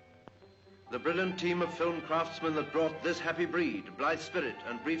 The brilliant team of film craftsmen that brought This Happy Breed, Blithe Spirit,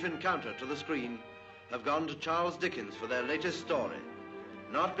 and Brief Encounter to the screen have gone to Charles Dickens for their latest story.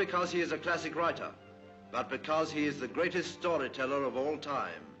 Not because he is a classic writer, but because he is the greatest storyteller of all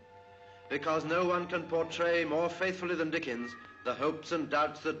time. Because no one can portray more faithfully than Dickens the hopes and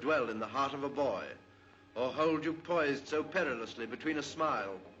doubts that dwell in the heart of a boy, or hold you poised so perilously between a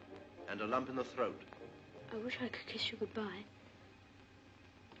smile and a lump in the throat. I wish I could kiss you goodbye.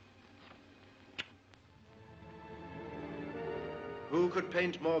 Who could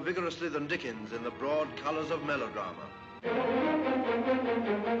paint more vigorously than Dickens in the broad colors of melodrama?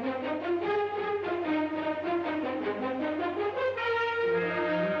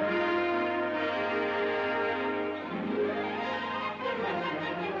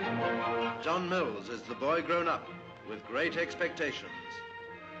 John Mills is the boy grown up with great expectations.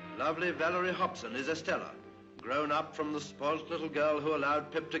 Lovely Valerie Hobson is Estella, grown up from the spoilt little girl who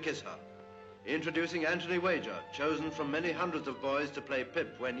allowed Pip to kiss her. Introducing Anthony Wager, chosen from many hundreds of boys to play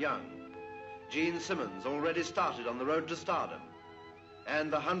Pip when young. Gene Simmons, already started on the road to stardom.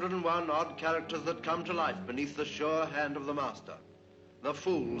 And the 101 odd characters that come to life beneath the sure hand of the master. The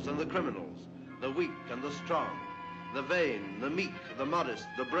fools and the criminals, the weak and the strong, the vain, the meek, the modest,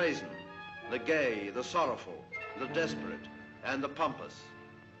 the brazen, the gay, the sorrowful, the desperate, and the pompous.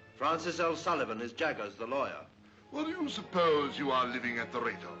 Francis L. Sullivan is Jaggers, the lawyer, What do you suppose you are living at the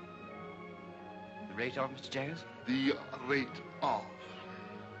rate of? The rate of, Mr. Jaggers? The rate of.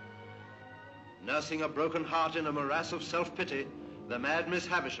 Nursing a broken heart in a morass of self-pity, the mad Miss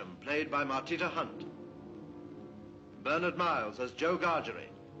Havisham, played by Martita Hunt. Bernard Miles as Joe Gargery,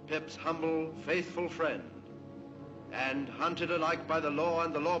 Pip's humble, faithful friend. And hunted alike by the law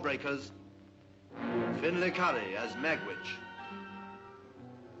and the lawbreakers, Finlay Curry as Magwitch.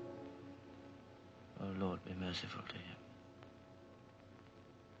 Oh, Lord, be merciful to him,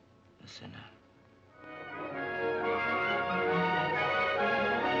 the sinner.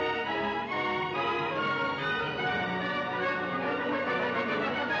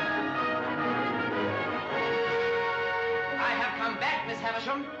 I have come back, Miss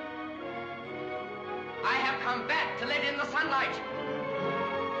Havisham. I have come back to let in the sunlight.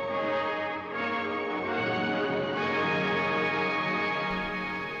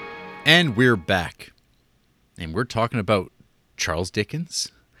 And we're back. And we're talking about Charles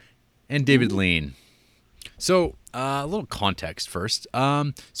Dickens and David Lean. So, a little context first.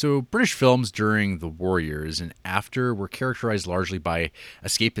 So, British films during the war years and after were characterized largely by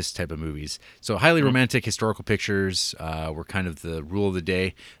escapist type of movies. So, highly romantic historical pictures were kind of the rule of the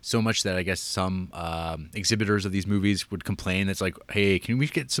day. So much that I guess some exhibitors of these movies would complain. It's like, hey, can we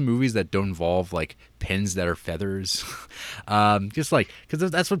get some movies that don't involve like pins that are feathers? Just like, because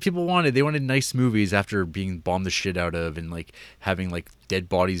that's what people wanted. They wanted nice movies after being bombed the shit out of and like having like dead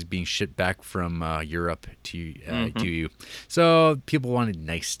bodies being shipped back from Europe to you. So people wanted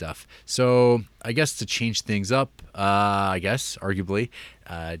nice stuff. So I guess to change things up, arguably,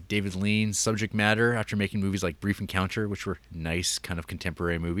 David Lean's subject matter after making movies like Brief Encounter, which were nice kind of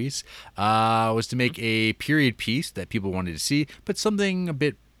contemporary movies, was to make a period piece that people wanted to see, but something a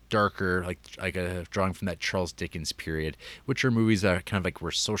bit darker, like a drawing from that Charles Dickens period, which are movies that kind of like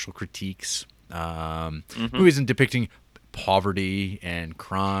were social critiques, movies in depicting poverty and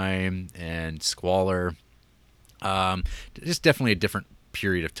crime and squalor. Just definitely a different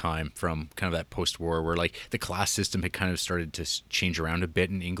period of time from kind of that post-war where like the class system had kind of started to change around a bit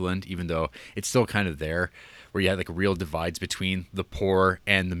in England, even though it's still kind of there, where you had like real divides between the poor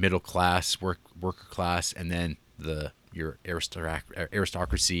and the middle class, worker class, and then your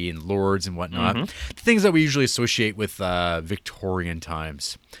aristocracy and lords and whatnot. The things that we usually associate with Victorian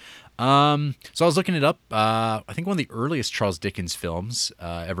times. So I was looking it up. I think one of the earliest Charles Dickens films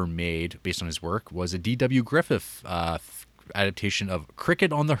ever made based on his work was a D.W. Griffith adaptation of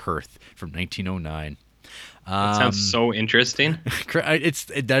Cricket on the Hearth from 1909. That sounds so interesting.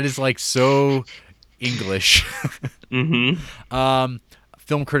 That is like so English.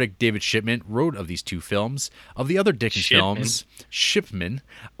 Film critic David Shipman wrote of these two films. Of the other Dickens films, Shipman,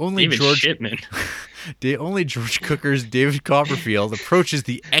 only George Cooker's David Copperfield approaches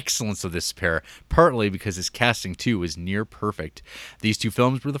the excellence of this pair, partly because his casting too was near perfect. These two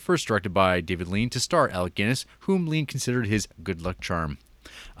films were the first directed by David Lean to star Alec Guinness, whom Lean considered his good luck charm.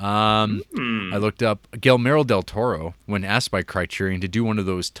 I looked up Guillermo del Toro when asked by Criterion to do one of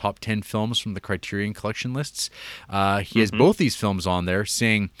those top 10 films from the Criterion collection lists. He has both these films on there,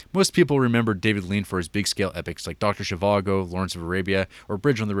 saying most people remember David Lean for his big-scale epics like Dr. Zhivago, Lawrence of Arabia, or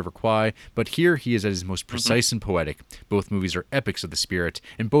Bridge on the River Kwai, but here he is at his most precise and poetic. Both movies are epics of the spirit,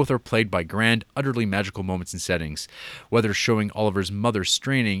 and both are plagued by grand, utterly magical moments and settings, whether showing Oliver's mother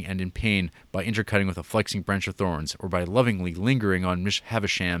straining and in pain by intercutting with a flexing branch of thorns, or by lovingly lingering on Miss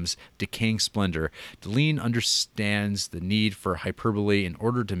Havisham's decaying splendor. Lean understands the need for hyperbole in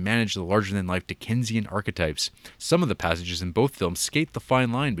order to manage the larger-than-life Dickensian archetypes. Some of the passages in both films skate the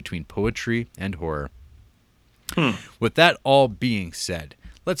fine line between poetry and horror. With that all being said,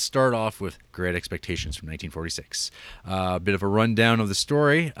 let's start off with Great Expectations from 1946. A bit of a rundown of the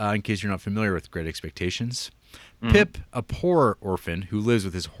story, in case you're not familiar with Great Expectations. Pip, a poor orphan who lives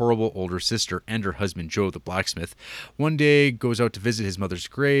with his horrible older sister and her husband Joe the blacksmith, one day goes out to visit his mother's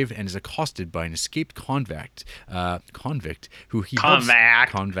grave and is accosted by an escaped convict who he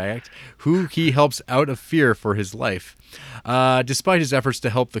helps out of fear for his life. Despite his efforts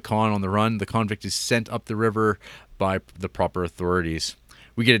to help the con on the run, the convict is sent up the river by the proper authorities.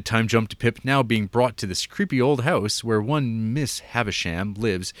 We get a time jump to Pip now being brought to this creepy old house where one Miss Havisham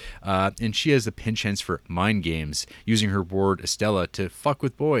lives, and she has a penchant for mind games, using her ward Estella to fuck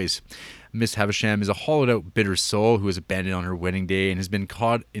with boys. Miss Havisham is a hollowed-out, bitter soul who was abandoned on her wedding day and has been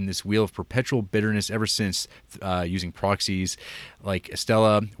caught in this wheel of perpetual bitterness ever since, using proxies like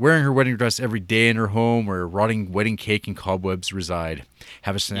Estella, wearing her wedding dress every day in her home where rotting wedding cake and cobwebs reside.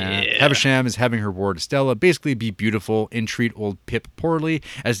 Havisham is having her ward Estella basically be beautiful and treat old Pip poorly,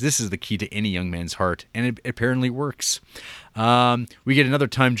 as this is the key to any young man's heart, and it apparently works. We get another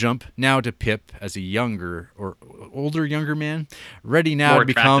time jump now to Pip as a older man, ready now More to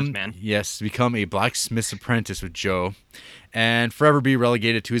become man. become a blacksmith's apprentice with Joe, and forever be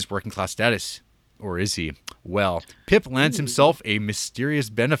relegated to his working class status. Or is he? Well, Pip lands himself a mysterious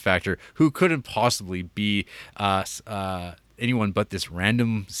benefactor who couldn't possibly be anyone but this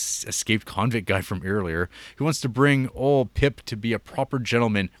random escaped convict guy from earlier, who wants to bring old Pip to be a proper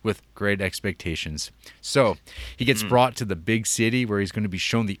gentleman with great expectations. So he gets brought to the big city where he's going to be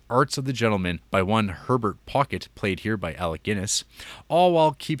shown the arts of the gentleman by one Herbert Pocket, played here by Alec Guinness, all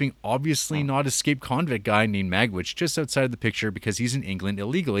while keeping obviously not escaped convict guy named Magwitch just outside the picture because he's in England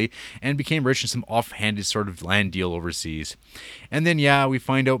illegally and became rich in some offhanded sort of land deal overseas. And then we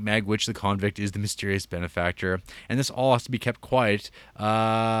find out Magwitch the convict is the mysterious benefactor, and this all has to be kept quiet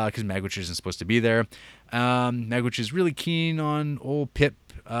because Magwitch isn't supposed to be there. Magwitch is really keen on old Pip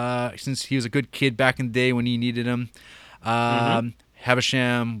since he was a good kid back in the day when he needed him.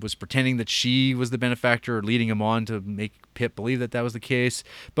 Havisham was pretending that she was the benefactor, leading him on to make Pip believe that that was the case,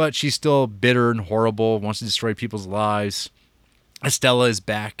 but she's still bitter and horrible, wants to destroy people's lives. Estella is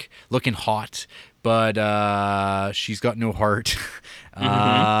back looking hot, but she's got no heart.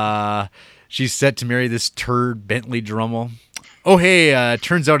 She's set to marry this turd Bentley Drummel. Oh, hey,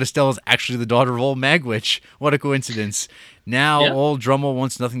 turns out Estella's actually the daughter of old Magwitch. What a coincidence. Now old Drummel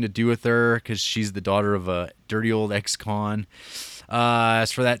wants nothing to do with her because she's the daughter of a dirty old ex-con.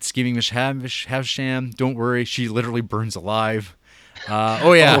 As for that scheming Miss Havisham, don't worry, she literally burns alive.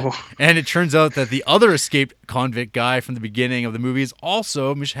 And it turns out that the other escaped convict guy from the beginning of the movie is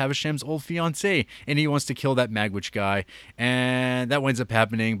also Miss Havisham's old fiancé, and he wants to kill that Magwitch guy, and that winds up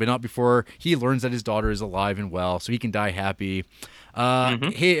happening, but not before he learns that his daughter is alive and well, so he can die happy.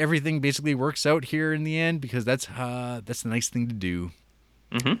 Hey, everything basically works out here in the end because that's the nice thing to do.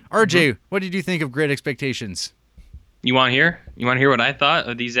 RJ, what did you think of Great Expectations? You want to hear? You want to hear what I thought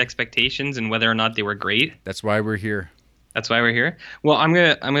of these expectations and whether or not they were great? That's why we're here. That's why we're here. Well, I'm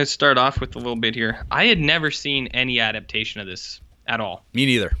gonna start off with a little bit here. I had never seen any adaptation of this at all. Me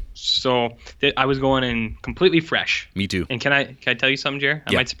neither. So I was going in completely fresh. Me too. And can I tell you something, Jer?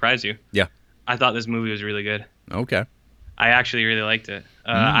 I might surprise you. Yeah. I thought this movie was really good. Okay. I actually really liked it.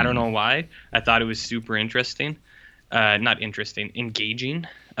 I don't know why. I thought it was super interesting. Not interesting, engaging.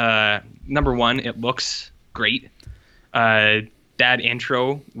 Number one, it looks great. That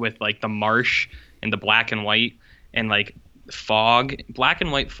intro with like the marsh and the black and white and like fog, black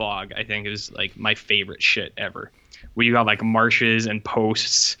and white fog, I think is like my favorite shit ever. Where you got like marshes and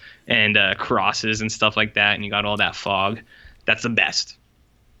posts and crosses and stuff like that, and you got all that fog. That's the best.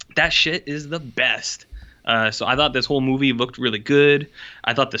 That shit is the best. So I thought this whole movie looked really good.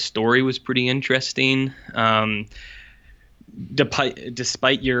 I thought the story was pretty interesting.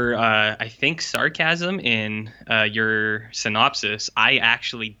 Despite your, I think, sarcasm in your synopsis, I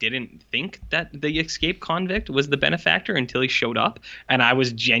actually didn't think that the escaped convict was the benefactor until he showed up. And I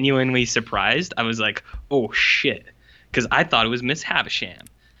was genuinely surprised. I was like, oh, shit. Because I thought it was Miss Havisham.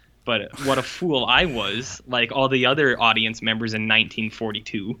 But what a fool I was, like all the other audience members in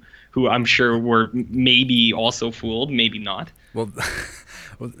 1942, who I'm sure were maybe also fooled, maybe not. Well,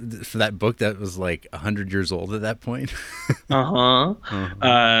 for that book that was like 100 years old at that point. So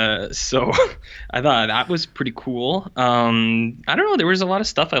I thought that was pretty cool. I don't know. There was a lot of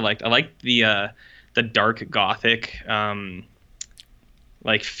stuff I liked. I liked the dark gothic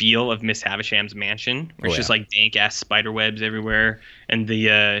like feel of Miss Havisham's mansion, where it's just like dank ass spider webs everywhere, and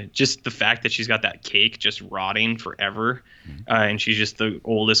the just the fact that she's got that cake just rotting forever, and she's just the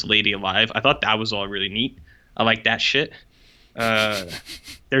oldest lady alive. I thought that was all really neat. I like that shit.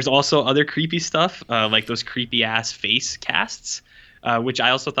 There's also other creepy stuff, like those creepy ass face casts, which I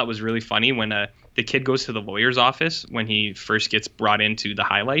also thought was really funny when the kid goes to the lawyer's office when he first gets brought into the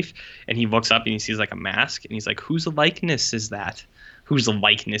High Life, and he looks up and he sees like a mask, and he's like, whose likeness is that? Whose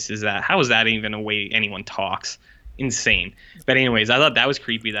likeness is that? How is that even a way anyone talks? Insane. But anyways, I thought that was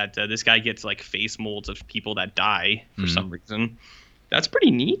creepy that this guy gets like face molds of people that die for some reason. That's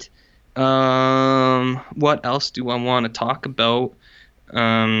pretty neat. What else do I want to talk about?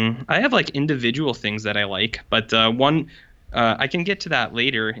 I have like individual things that I like, but one I can get to that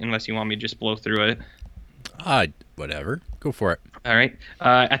later unless you want me to just blow through it. Whatever. Go for it. All right.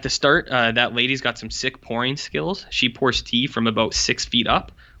 At the start, that lady's got some sick pouring skills. She pours tea from about 6 feet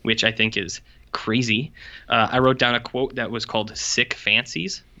up which I think is crazy. I wrote down a quote that was called "sick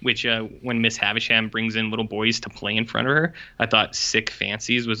fancies," which when Miss Havisham brings in little boys to play in front of her, I thought "sick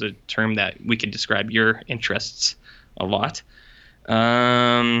fancies" was a term that we could describe your interests a lot.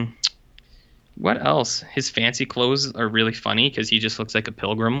 What else? His fancy clothes are really funny because he just looks like a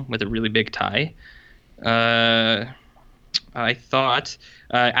pilgrim with a really big tie. I thought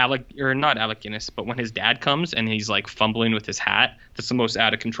not Alec Guinness, but when his dad comes and he's like fumbling with his hat, that's the most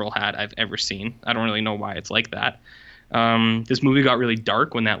out of control hat I've ever seen. I don't really know why it's like that. This movie got really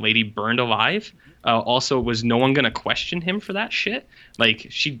dark when that lady burned alive. Also, was no one gonna question him for that shit? Like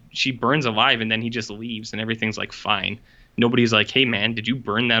she burns alive and then he just leaves and everything's like fine. Nobody's like, hey man, did you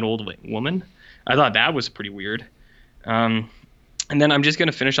burn that old woman? I thought that was pretty weird. And then I'm just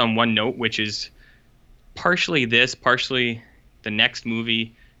gonna finish on one note, which is partially this, partially the next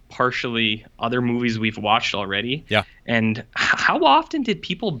movie, partially other movies we've watched already. Yeah. And how often did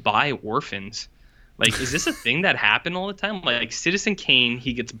people buy orphans? Like, is this a thing that happened all the time? Like Citizen Kane,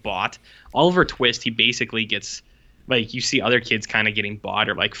 he gets bought. Oliver Twist, he basically gets, like, you see other kids kind of getting bought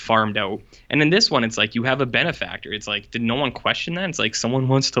or like farmed out. And in this one, it's like you have a benefactor. It's like, did no one question that? It's like someone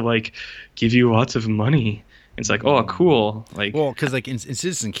wants to like give you lots of money. It's like, oh, cool. Like, well, because like in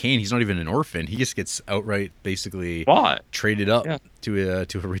Citizen Kane, he's not even an orphan. He just gets outright basically bought, traded up to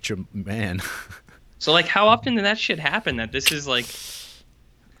a richer man. So like, how often did that shit happen? That this is like,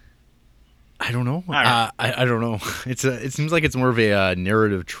 I don't know. I don't know. It seems like it's more of a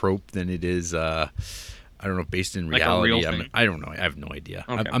narrative trope than it is. I don't know, based in reality. Like a real thing. I don't know. I have no idea.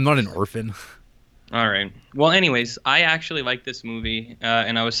 Okay. I'm not an orphan. All right. Well, anyways, I actually like this movie,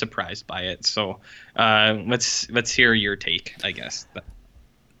 and I was surprised by it. So, let's hear your take, I guess.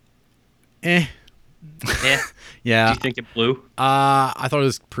 Yeah. Do you think it blew? I thought it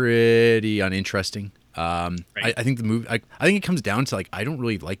was pretty uninteresting. Right. I think the movie. I think it comes down to like I don't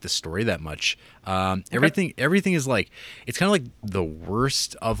really like the story that much. Everything is like it's kind of like the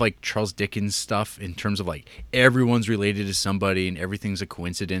worst of like Charles Dickens stuff in terms of like everyone's related to somebody and everything's a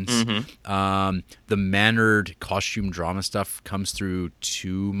coincidence. Mm-hmm. The mannered costume drama stuff comes through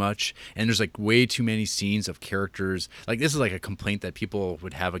too much, and there's like way too many scenes of characters. Like this is like a complaint that people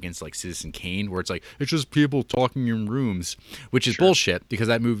would have against like Citizen Kane, where it's like it's just people talking in rooms, which is bullshit because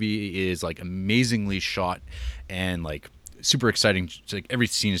that movie is like amazingly shot and like super exciting. Like every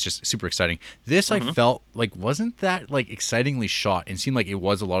scene is just super exciting. This I felt like wasn't that like excitingly shot and seemed like it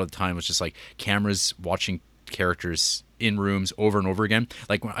was a lot of the time. It was just like cameras watching characters in rooms over and over again.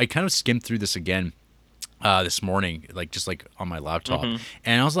 Like when I kind of skimmed through this again this morning, like just like on my laptop,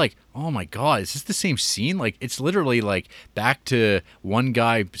 and I was like, oh my god, is this the same scene? Like it's literally like back to one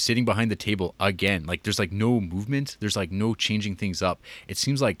guy sitting behind the table again. Like there's like no movement, there's like no changing things up. It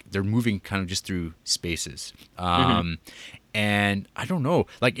seems like they're moving kind of just through spaces. And I don't know,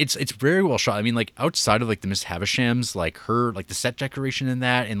 like it's very well shot. I mean, like outside of like the Miss Havishams, like her, like the set decoration in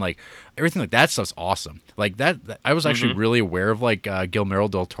that, and like everything like that stuff's awesome. Like that I was actually really aware of like Guillermo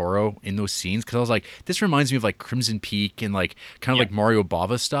del Toro in those scenes because I was like, this reminds me of like Crimson Peak and like kind of like Mario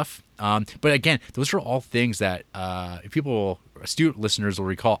Bava stuff. But again, those are all things that if people, astute listeners will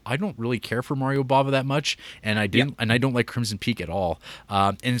recall, I don't really care for Mario Bava that much, and I didn't, and I don't like Crimson Peak at all.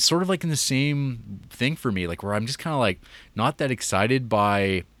 And it's sort of like in the same thing for me, like where I'm just kind of like not that excited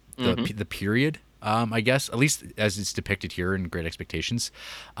by the period. I guess, at least as it's depicted here in Great Expectations.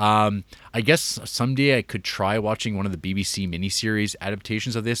 I guess someday I could try watching one of the BBC miniseries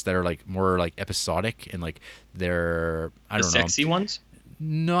adaptations of this that are like more like episodic and like they're the sexy ones.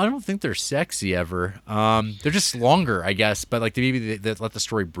 No, I don't think they're sexy ever. They're just longer, I guess, but like maybe they let the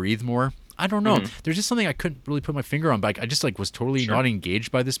story breathe more. I don't know. There's just something I couldn't really put my finger on, but I just like was totally not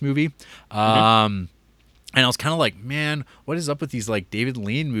engaged by this movie. And I was kind of like, man, what is up with these like David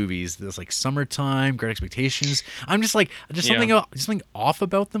Lean movies? This like Summertime, Great Expectations. I'm just like, something off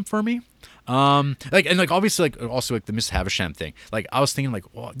about them for me. Like, and like obviously like also like the Miss Havisham thing, like I was thinking like,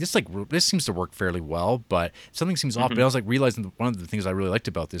 well, this seems to work fairly well, but something seems off. But I was like realizing one of the things I really liked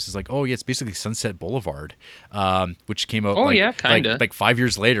about this is like, oh yeah, it's basically Sunset Boulevard, which came out like 5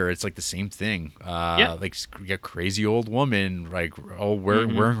 years later. It's like the same thing. Like a crazy old woman, like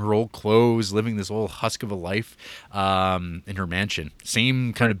wearing her old clothes, living this old husk of a life in her mansion.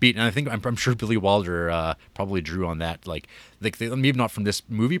 Same kind of beat, and I think I'm sure Billy Wilder probably drew on that, like maybe not from this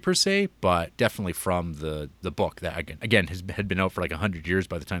movie per se, but definitely from the book that again had been out for like 100 years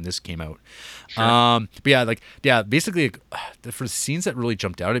by the time this came out. Sure. But basically for the scenes that really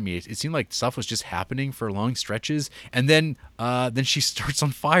jumped out at me, it seemed like stuff was just happening for long stretches, and then she starts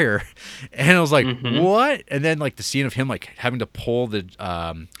on fire, and I was like, what? And then like the scene of him like having to pull the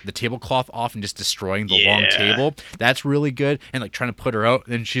tablecloth off and just destroying the long table, that's really good, and like trying to put her out,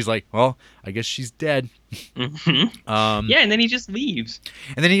 and she's like, well, I guess she's dead. And then he just leaves,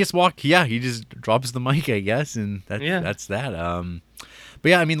 and then he just he just drops the mic, I guess, and that's that. But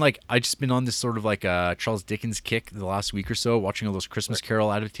yeah, I mean, like, I just been on this sort of like Charles Dickens kick the last week or so, watching all those Christmas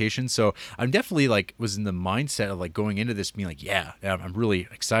Carol adaptations. So I'm definitely like was in the mindset of like going into this being like, yeah, I'm really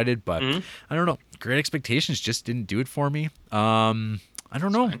excited, but I don't know, Great Expectations just didn't do it for me. I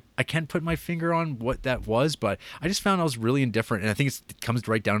don't know. I can't put my finger on what that was, but I just found I was really indifferent, and I think it comes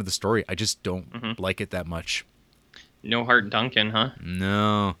right down to the story. I just don't like it that much. No Heart Duncan, huh?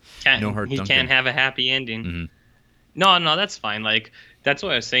 No. No Heart Duncan. He can't have a happy ending. No, that's fine. Like, that's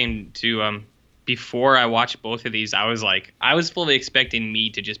what I was saying too. Before I watched both of these, I was fully expecting me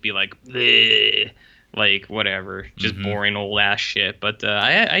to just be like, bleh, like whatever, just boring old ass shit. But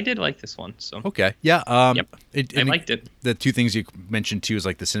I did like this one. So okay, yeah. I liked it. The two things you mentioned too is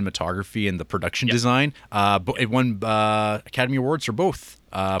like the cinematography and the production design. But it won Academy Awards for both.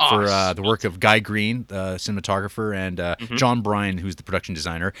 For the work of Guy Green, the cinematographer, and John Bryan, who's the production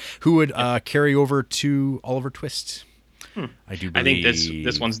designer, who would carry over to Oliver Twist. I do believe. I think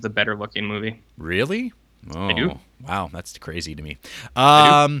this one's the better looking movie. Really? Oh, I do. Wow, that's crazy to me.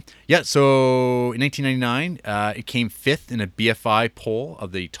 Yeah, so in 1999, it came 5th in a BFI poll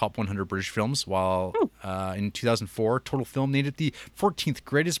of the top 100 British films, while in 2004, Total Film named it the 14th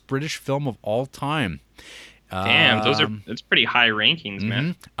greatest British film of all time. Damn, that's pretty high rankings,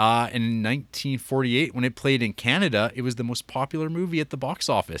 man. In 1948, when it played in Canada, it was the most popular movie at the box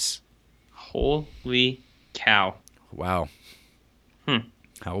office. Holy cow. Wow.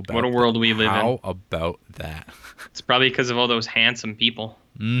 How about what a world we live in. How about that? It's probably because of all those handsome people.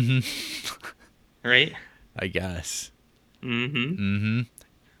 Right? I guess.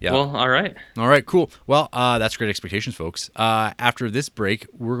 Yeah. Well, all right. All right, cool. Well, that's Great Expectations, folks. After this break,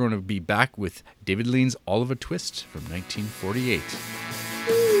 we're going to be back with David Lean's Oliver Twist from 1948.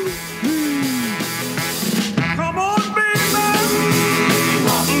 Come on, baby.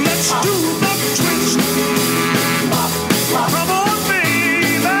 Let's do the twist. Come on, baby.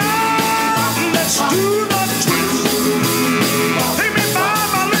 Let's do the twist. Take me by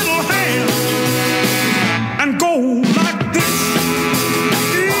my little hand and go like this.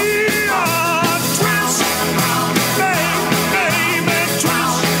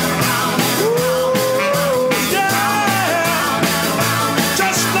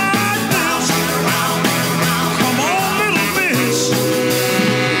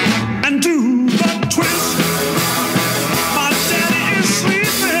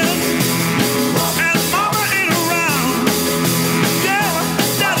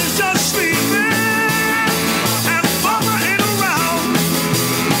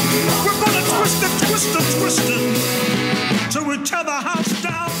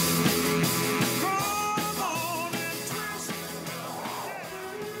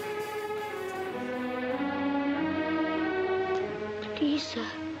 Lisa,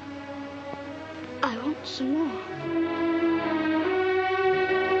 I want some more.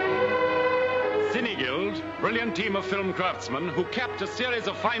 Cineguild, brilliant team of film craftsmen who capped a series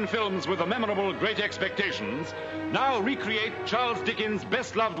of fine films with the memorable Great Expectations, now recreate Charles Dickens'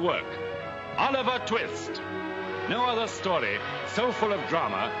 best-loved work, Oliver Twist. No other story so full of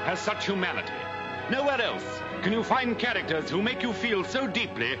drama has such humanity. Nowhere else can you find characters who make you feel so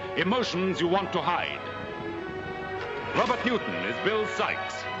deeply emotions you want to hide. Robert Newton is Bill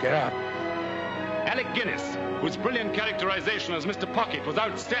Sykes. Get up. Alec Guinness, whose brilliant characterization as Mr. Pocket was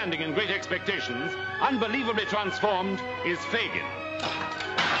outstanding in Great Expectations, unbelievably transformed, is Fagin.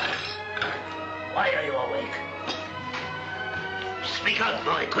 Why are you awake? Speak out,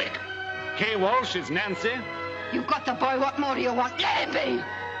 boy, quick. Kay Walsh is Nancy. You've got the boy. What more do you want? Let him be.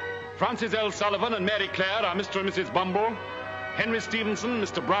 Francis L. Sullivan and Mary Clare are Mr. and Mrs. Bumble. Henry Stevenson,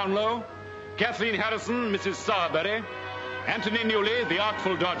 Mr. Brownlow. Kathleen Harrison, Mrs. Sowerberry. Anthony Newley, the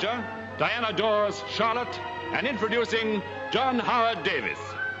Artful Dodger. Diana Dawes, Charlotte. And introducing John Howard Davis.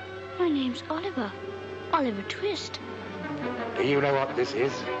 My name's Oliver. Oliver Twist. Do you know what this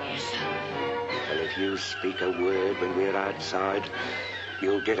is? Yes, sir. Well, if you speak a word when we're outside,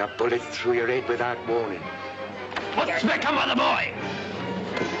 you'll get a bullet through your head without warning. What's become of the boy?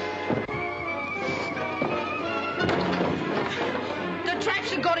 The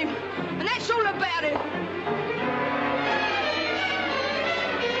traps have got him, and that's all about it.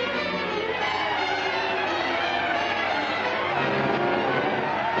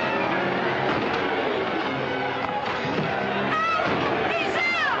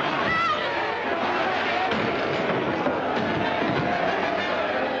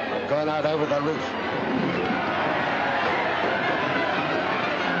 gone out over the roof.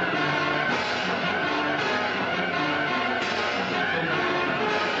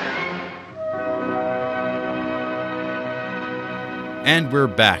 And we're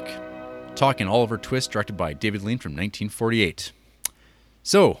back, talking Oliver Twist, directed by David Lean from 1948.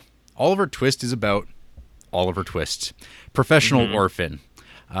 So, Oliver Twist is about Oliver Twist, professional orphan.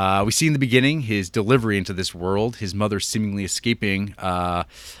 We see in the beginning his delivery into this world, his mother seemingly escaping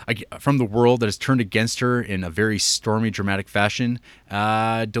from the world that has turned against her in a very stormy, dramatic fashion,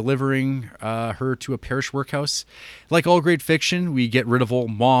 delivering her to a parish workhouse. Like all great fiction, we get rid of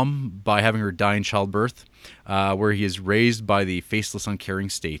old mom by having her die in childbirth, where he is raised by the faceless, uncaring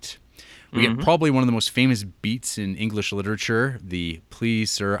state. We get probably one of the most famous beats in English literature, the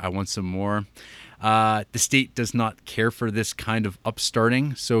 "Please, sir, I want some more." The state does not care for this kind of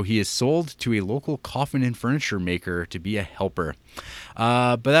upstarting, so he is sold to a local coffin and furniture maker to be a helper.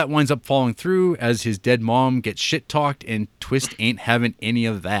 But that winds up falling through as his dead mom gets shit-talked, and Twist ain't having any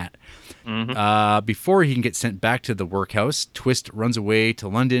of that. Before he can get sent back to the workhouse, Twist runs away to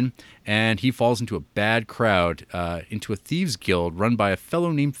London, and he falls into a bad crowd, into a thieves' guild run by a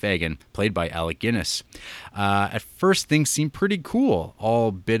fellow named Fagin, played by Alec Guinness. At first, things seem pretty cool. All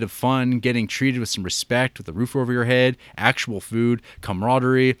a bit of fun, getting treated with some respect, with a roof over your head, actual food,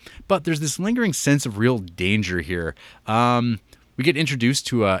 camaraderie, but there's this lingering sense of real danger here. We get introduced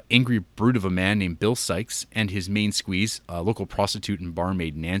to an angry brute of a man named Bill Sykes and his main squeeze, a local prostitute and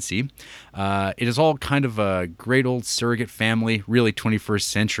barmaid Nancy. It is all kind of a great old surrogate family, really 21st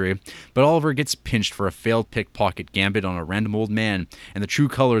century, but Oliver gets pinched for a failed pickpocket gambit on a random old man, and the true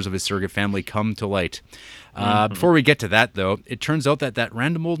colors of his surrogate family come to light. Before we get to that, though, it turns out that that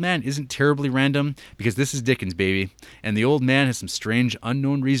random old man isn't terribly random, because this is Dickens, baby, and the old man has some strange,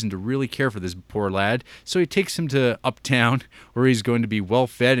 unknown reason to really care for this poor lad, so he takes him to Uptown, where he's going to be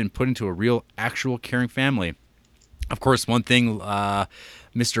well-fed and put into a real, actual, caring family. Of course, one thing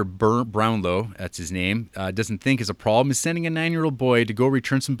Mr. Brownlow, that's his name, doesn't think is a problem is sending a 9-year-old boy to go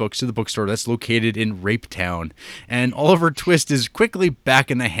return some books to the bookstore that's located in Rape Town. And Oliver Twist is quickly back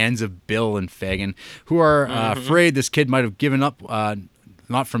in the hands of Bill and Fagin, who are afraid this kid might have given up,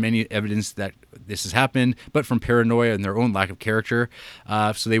 not from any evidence that this has happened, but from paranoia and their own lack of character.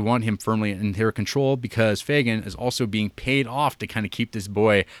 So they want him firmly in their control, because Fagin is also being paid off to kind of keep this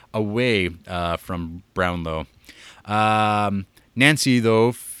boy away from Brownlow. Nancy,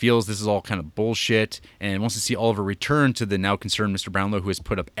 though, feels this is all kind of bullshit and wants to see Oliver return to the now concerned Mr. Brownlow, who has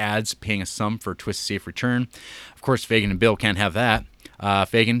put up ads paying a sum for Twist's safe return. Of course, Fagin and Bill can't have that.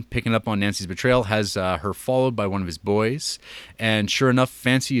 Fagin, picking up on Nancy's betrayal, has her followed by one of his boys. And sure enough,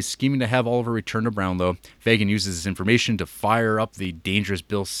 Fancy is scheming to have Oliver return to Brownlow. Fagin uses this information to fire up the dangerous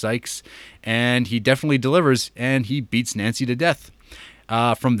Bill Sykes, and he definitely delivers, and he beats Nancy to death.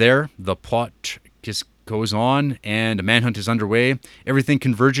 From there, the plot just goes on, and a manhunt is underway. Everything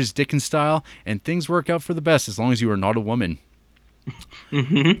converges Dickens style, and things work out for the best as long as you are not a woman.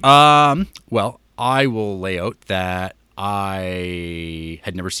 Well, I will lay out that I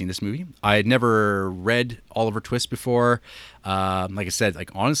had never seen this movie. I had never read Oliver Twist before. Like I said,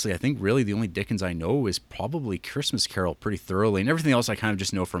 honestly, I think really the only Dickens I know is probably Christmas Carol pretty thoroughly, and everything else I kind of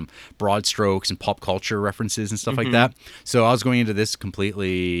just know from broad strokes and pop culture references and stuff like that. So I was going into this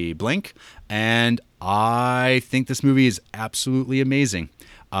completely blank, and I think this movie is absolutely amazing.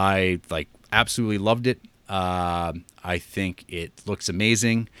 I absolutely loved it. I think it looks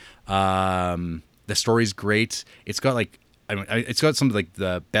amazing. The story's great. It's got it's got some of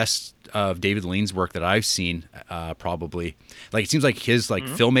the best of David Lean's work that I've seen. Probably, it seems like his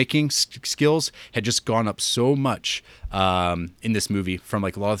filmmaking skills had just gone up so much in this movie from a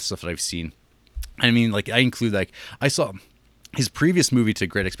lot of the stuff that I've seen. I mean, I include I saw his previous movie to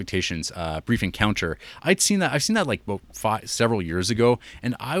Great Expectations, Brief Encounter. I've seen that several years ago,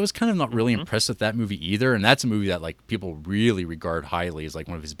 and I was kind of not really impressed with that movie either. And that's a movie that people really regard highly as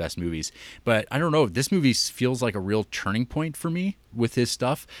one of his best movies. But I don't know, this movie feels like a real turning point for me with his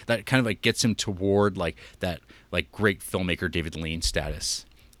stuff that kind of gets him toward that great filmmaker David Lean status.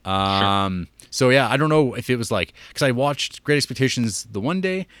 Sure. So yeah, I don't know if it was because I watched Great Expectations the one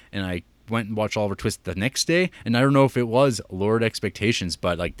day, and I went and watched Oliver Twist the next day, and I don't know if it was lowered expectations,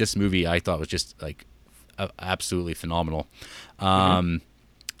 but this movie I thought was just absolutely phenomenal. The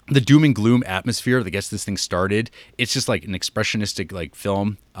doom and gloom atmosphere that gets this thing started, it's just an expressionistic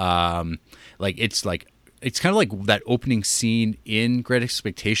film. It's kind of like that opening scene in Great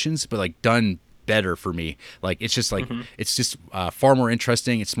Expectations, but done better for me. It's just it's just far more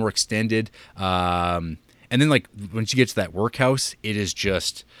interesting. It's more extended. And then once you get to that workhouse, it is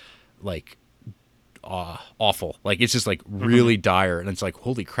just awful. Like it's just like really dire, and it's like,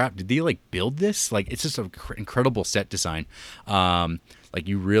 holy crap, did they like build this? Like it's just an incredible set design. Like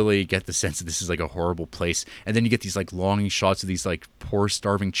you really get the sense that this is like a horrible place, and then you get these like longing shots of these like poor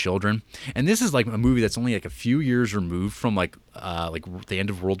starving children. And this is like a movie that's only like a few years removed from like the end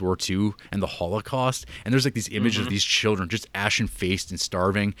of World War II and the Holocaust. And there's like these images of these children just ashen faced and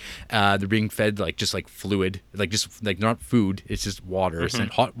starving. They're being fed like just like fluid, like just like not food. It's just water, it's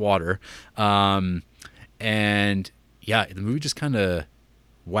hot water. And yeah, the movie just kind of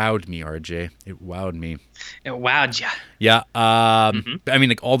wowed me, RJ. It wowed me. It wowed ya. Yeah. I mean,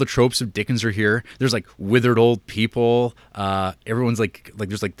 like all the tropes of Dickens are here. There's like withered old people. Everyone's like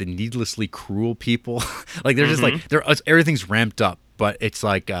there's like the needlessly cruel people. Like they're just like everything's ramped up. But it's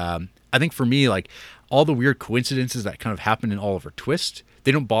like I think for me, like all the weird coincidences that kind of happen in Oliver Twist,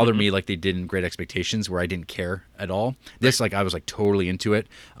 they don't bother me like they did in Great Expectations, where I didn't care at all. This, like, I was like totally into it.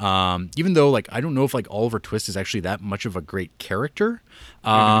 Even though, like, I don't know if like Oliver Twist is actually that much of a great character.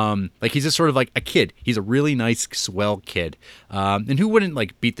 Like he's just sort of like a kid. He's a really nice, swell kid. And who wouldn't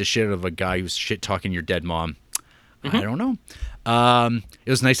like beat the shit out of a guy who's shit talking your dead mom? I don't know. It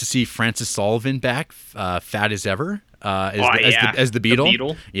was nice to see Francis Sullivan back, fat as ever. As the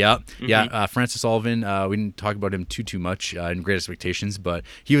Beetle. Yeah. Francis Sullivan, we didn't talk about him too much in Great Expectations, but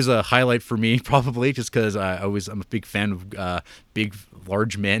he was a highlight for me, probably just because I'm a big fan of big,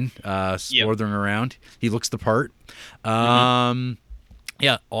 large men slithering around. He looks the part.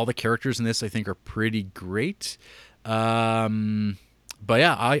 Yeah, all the characters in this I think are pretty great. But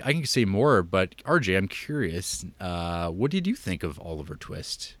yeah, I can say more, but RJ, I'm curious, what did you think of Oliver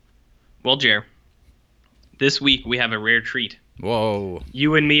Twist? Well, Jer, this week we have a rare treat. Whoa.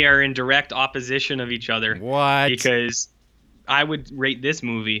 You and me are in direct opposition of each other. What? Because I would rate this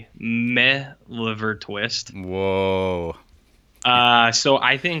movie Oliver Twist. Whoa. So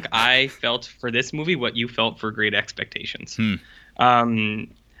I think I felt for this movie what you felt for Great Expectations. I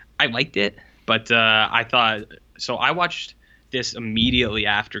liked it, but I thought... So I watched this immediately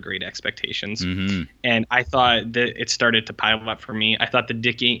after Great Expectations, and I thought that it started to pile up for me. I thought the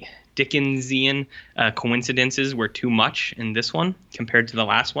Dickensian coincidences were too much in this one compared to the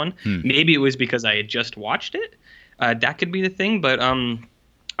last one. Maybe it was because I had just watched it. That could be the thing, but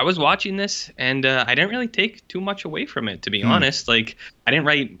I was watching this and I didn't really take too much away from it, to be honest. Like, I didn't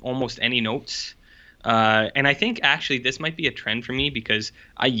write almost any notes. And I think actually this might be a trend for me, because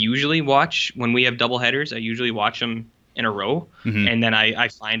I usually watch, when we have double headers, I usually watch them in a row, and then I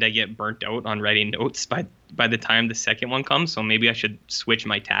find I get burnt out on writing notes by the time the second one comes. So maybe I should switch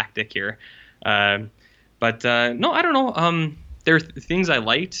my tactic here. But no, I don't know. There are things I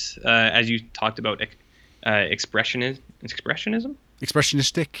liked, as you talked about, expressionism.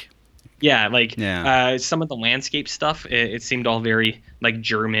 Expressionistic. Yeah, like some of the landscape stuff. It seemed all very like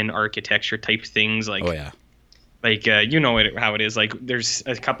German architecture type things. Like, oh yeah. Like, you know how it is. Like, there's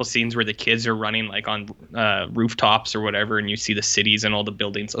a couple scenes where the kids are running, like, on rooftops or whatever, and you see the cities and all the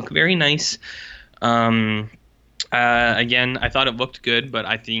buildings look very nice. Again, I thought it looked good, but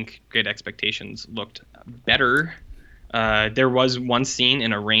I think Great Expectations looked better. There was one scene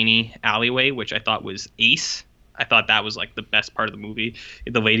in a rainy alleyway, which I thought was ace. I thought that was, like, the best part of the movie.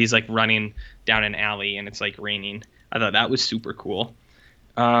 The lady's, like, running down an alley, and it's, like, raining. I thought that was super cool.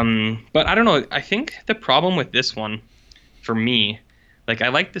 But I don't know. I think the problem with this one, for me, like, I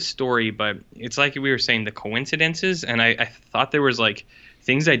like the story, but it's like we were saying, the coincidences, and I thought there was like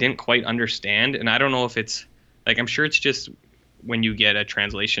things I didn't quite understand, and I don't know if it's like, I'm sure it's just when you get a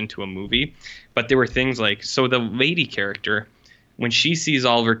translation to a movie, but there were things like, so the lady character, when she sees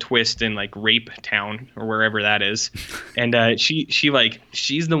Oliver Twist in like Rape Town or wherever that is, and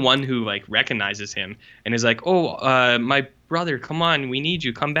she's the one who like recognizes him and is like, oh, my brother, come on, we need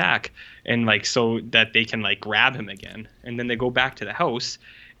you, come back, and like, so that they can like grab him again. And then they go back to the house,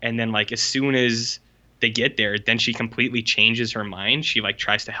 and then like as soon as they get there, then she completely changes her mind. She like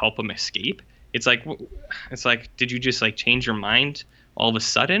tries to help him escape. It's like did you just like change your mind all of a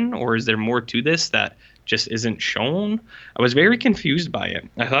sudden, or is there more to this that just isn't shown? I was very confused by it.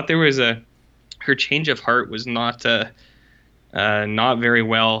 I thought there was her change of heart was not very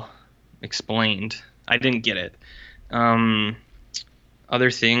well explained. I didn't get it. Other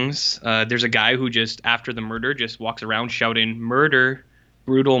things, there's a guy who just after the murder just walks around shouting murder,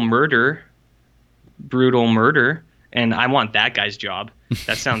 brutal murder, and I want that guy's job.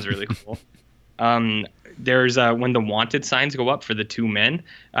 That sounds really cool. There's when the wanted signs go up for the two men,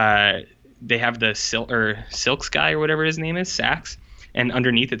 they have the Silks guy or whatever his name is, Sax, and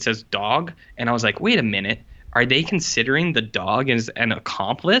underneath it says dog, and I was like, wait a minute, are they considering the dog as an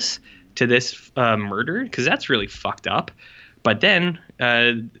accomplice to this murder? Because that's really fucked up. But then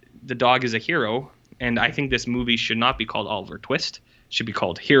the dog is a hero, and I think this movie should not be called Oliver Twist. It should be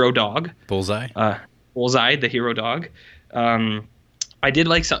called Hero Dog. Bullseye. Bullseye, the hero dog. I did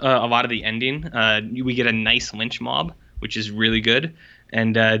like a lot of the ending. We get a nice lynch mob, which is really good.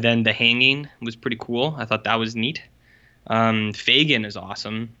 And then the hanging was pretty cool. I thought that was neat. Fagin is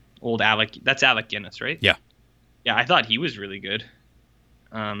awesome. That's Alec Guinness, right? Yeah. Yeah, I thought he was really good.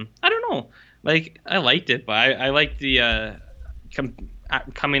 I don't know. Like, I liked it, but I liked the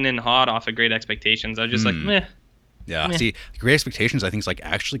coming in hot off of Great Expectations. I was just like, meh. Yeah. Meh. See, Great Expectations, I think, is like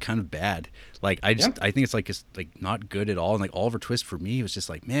actually kind of bad. Like, I think it's like not good at all. And like Oliver Twist for me was just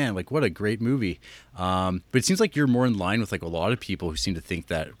like, man, like what a great movie. But it seems like you're more in line with like a lot of people who seem to think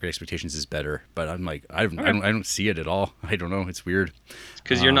that Great Expectations is better. But I'm like, I don't see it at all. I don't know. It's weird.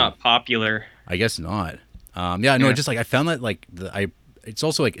 Because you're not popular. I guess not. Just like I found that like it's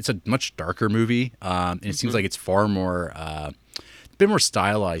also like it's a much darker movie. And it seems like it's far more a bit more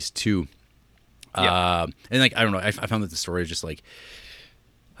stylized too. And like I don't know, I found that the story is just like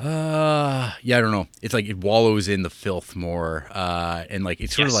I don't know, it's like it wallows in the filth more, and like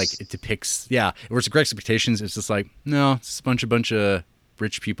it's sort of like it depicts whereas Great Expectations, it's just like, no, it's just a bunch of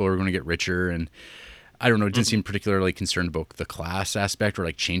rich people who are going to get richer, and I don't know, it didn't seem particularly concerned about the class aspect or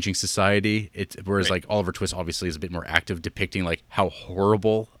like changing society. Whereas like Oliver Twist obviously is a bit more active, depicting like how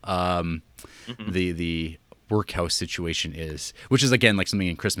horrible the workhouse situation is, which is again like something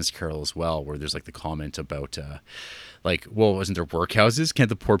in Christmas Carol as well, where there's like the comment about like, well, wasn't there workhouses? Can't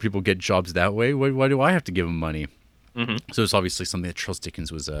the poor people get jobs that way? Why do I have to give them money? So it's obviously something that Charles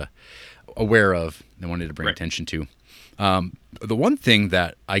Dickens was aware of and wanted to bring attention to. The one thing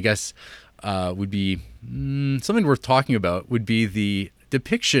that I guess would be something worth talking about would be the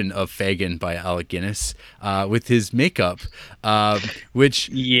depiction of Fagin by Alec Guinness with his makeup, which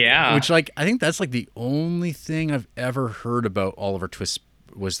like I think that's like the only thing I've ever heard about Oliver Twist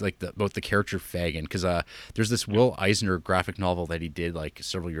was like about the character Fagin, because there's this Will Eisner graphic novel that he did like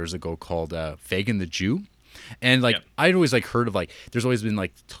several years ago called Fagin the Jew. And like I'd always like heard of like there's always been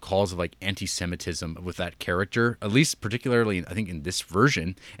like calls of like anti-Semitism with that character, at least particularly I think in this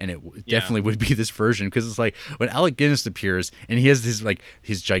version, and it definitely would be this version, because it's like when Alec Guinness appears and he has this like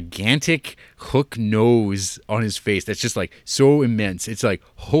his gigantic hook nose on his face that's just like so immense, it's like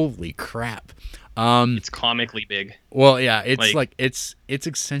holy crap. It's comically big. Well, yeah, it's like it's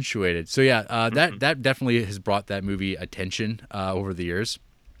accentuated. So yeah, that definitely has brought that movie attention over the years,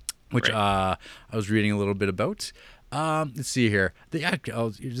 which I was reading a little bit about. Let's see here. The actor.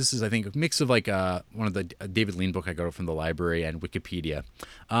 This is, I think, a mix of like one of the David Lean book I got from the library and Wikipedia.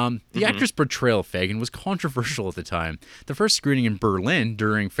 The actor's portrayal of Fagin was controversial at the time. The first screening in Berlin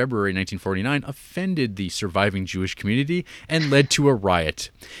during February 1949 offended the surviving Jewish community and led to a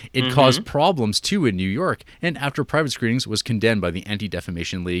riot. It caused problems too in New York, and after private screenings was condemned by the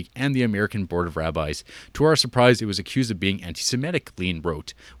Anti-Defamation League and the American Board of Rabbis. To our surprise, it was accused of being anti-Semitic, Lean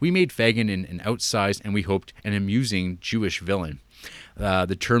wrote. We made Fagin an outsized and we hoped an amusing Jewish villain.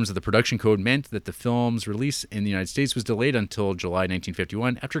 The terms of the production code meant that the film's release in the United States was delayed until July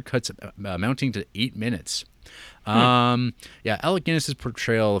 1951 after cuts amounting to 8 minutes. Alec Guinness's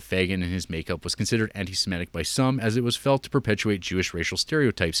portrayal of Fagin and his makeup was considered anti-Semitic by some, as it was felt to perpetuate Jewish racial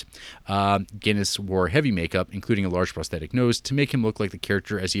stereotypes. Guinness wore heavy makeup, including a large prosthetic nose, to make him look like the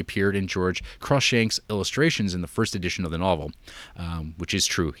character as he appeared in George Cruikshank's illustrations in the first edition of the novel, which is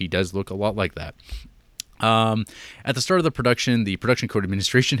true. He does look a lot like that. At the start of the Production Code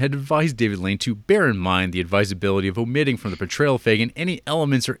Administration had advised David Lean to bear in mind the advisability of omitting from the portrayal of Fagin any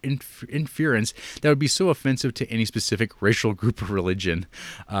elements or inference that would be so offensive to any specific racial group or religion.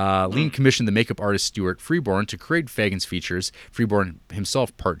 Lean commissioned the makeup artist Stuart Freeborn to create Fagin's features. Freeborn,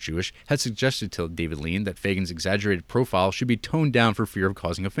 himself part Jewish, had suggested to David Lean that Fagin's exaggerated profile should be toned down for fear of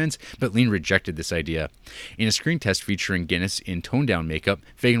causing offense, but Lean rejected this idea. In a screen test featuring Guinness in toned-down makeup,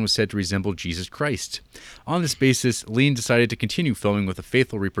 Fagin was said to resemble Jesus Christ. On this basis, Lean decided to continue filming with a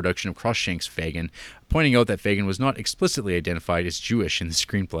faithful reproduction of Cruikshank's Fagin, pointing out that Fagin was not explicitly identified as Jewish in the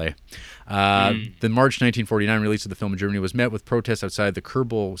screenplay. The March 1949 release of the film in Germany was met with protests outside the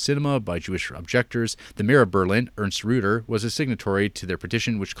Kerbal Cinema by Jewish objectors. The mayor of Berlin, Ernst Reuter, was a signatory to their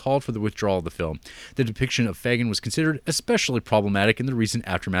petition, which called for the withdrawal of the film. The depiction of Fagin was considered especially problematic in the recent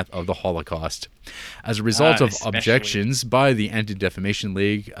aftermath of the Holocaust. As a result of objections by the Anti-Defamation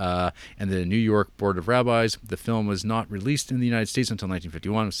League and the New York Board of Rabbis, the film was not released in the United States until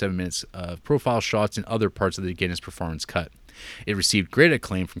 1951, with 7 minutes of profile shots and other parts of the Guinness performance cut. It received great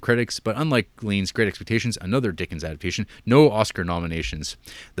acclaim from critics, but unlike Lean's Great Expectations, another Dickens adaptation, no Oscar nominations.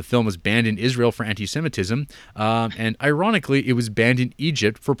 The film was banned in Israel for anti-Semitism, and ironically, it was banned in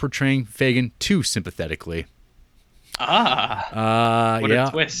Egypt for portraying Fagin too sympathetically. What a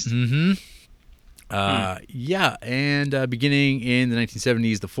twist. Yeah, and beginning in the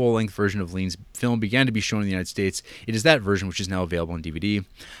 1970s, the full-length version of Lean's film began to be shown in the United States. It is that version which is now available on DVD.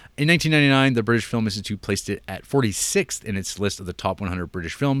 In 1999, the British Film Institute placed it at 46th in its list of the top 100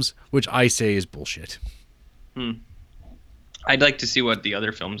 British films, which I say is bullshit. I'd like to see what the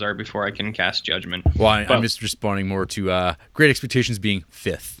other films are before I can cast judgment. Well, I'm just responding more to Great Expectations being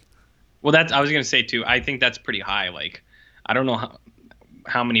 5th. Well, I was going to say, too, I think that's pretty high. Like, I don't know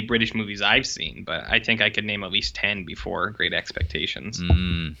how many British movies I've seen, but I think I could name at least 10 before Great Expectations.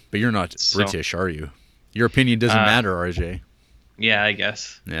 But you're not British, are you? Your opinion doesn't matter, RJ. Yeah, I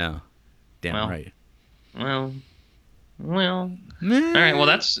guess. Yeah. Damn right. Well. All right, well,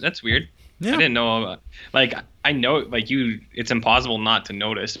 that's weird. Yeah. I didn't know. Like, I know, like, it's impossible not to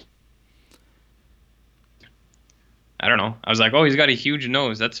notice. I don't know. I was like, oh, he's got a huge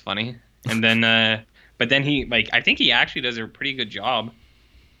nose. That's funny. And then, but then I think he actually does a pretty good job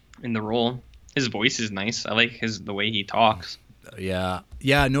in the role. His voice is nice. I like the way he talks. Yeah.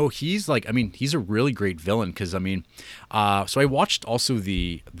 No, he's he's a really great villain because, so I watched also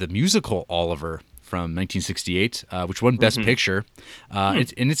the musical Oliver from 1968, which won Best Picture.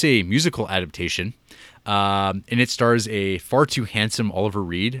 It's a musical adaptation. And it stars a far too handsome Oliver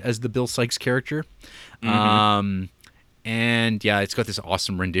Reed as the Bill Sikes character. And yeah, it's got this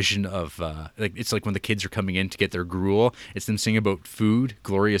awesome rendition of it's like when the kids are coming in to get their gruel. It's them singing about food,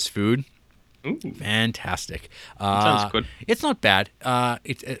 glorious food. Ooh. Fantastic. Sounds good. It's not bad. I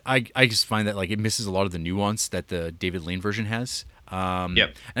just find that it misses a lot of the nuance that the David Lean version has.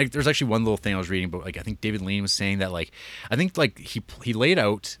 Yep. And there's actually one little thing I was reading about. I think David Lean was saying that he laid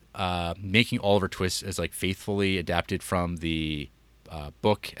out making Oliver Twist as faithfully adapted from the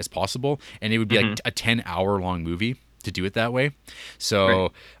book as possible, and it would be a 10-hour long movie to do it that way.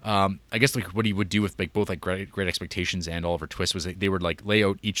 So I guess what he would do with both Great Expectations and Oliver Twist was they would lay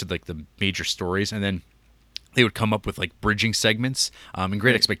out each of the major stories, and then they would come up with bridging segments. In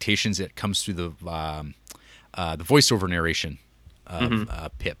Great Expectations, it comes through the voiceover narration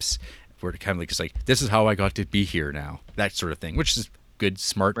of Pips, where it kind of just this is how I got to be here now, that sort of thing, which is good,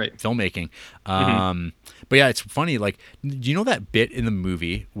 smart filmmaking. But yeah, it's funny. Do you know that bit in the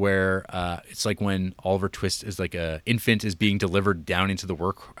movie where it's when Oliver Twist is a infant is being delivered down into the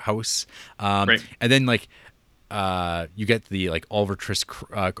workhouse, and then you get the Oliver Twist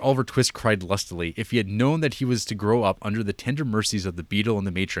cried lustily. If he had known that he was to grow up under the tender mercies of the beadle and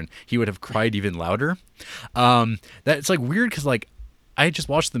the matron, he would have cried even louder. That's weird because I had just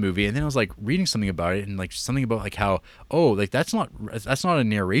watched the movie and then I was reading something about it and something about how that's not a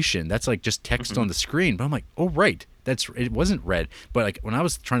narration, that's just text on the screen. But I'm oh right, it wasn't read. But when I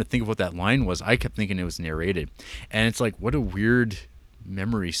was trying to think of what that line was, I kept thinking it was narrated, and it's what a weird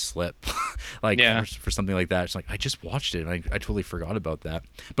memory slip for something like that. It's I just watched it and I totally forgot about that.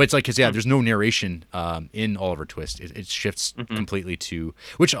 But it's because there's no narration in Oliver Twist. It shifts completely to,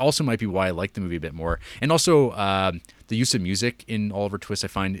 which also might be why I like the movie a bit more. And also the use of music in Oliver Twist I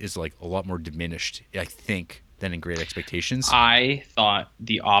find is a lot more diminished, I think, than in Great Expectations. I thought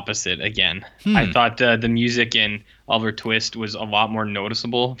the opposite again. I thought the music in Oliver Twist was a lot more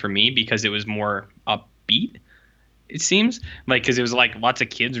noticeable for me because it was more upbeat. It seems because it was lots of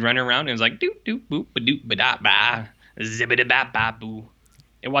kids running around. And it was doo doo boop ba doo ba da ba zibbida ba ba boo.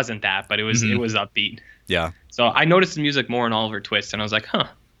 It wasn't that, but it was upbeat. Yeah. So I noticed the music more in Oliver Twist, and I was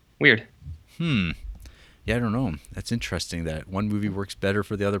weird. Yeah, I don't know. That's interesting that one movie works better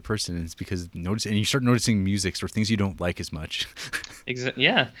for the other person. And it's because you start noticing music or things you don't like as much.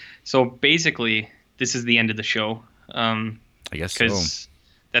 Yeah. So basically, this is the end of the show. I guess so.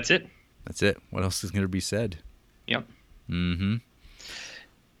 That's it. That's it. What else is going to be said? Yep. Yeah.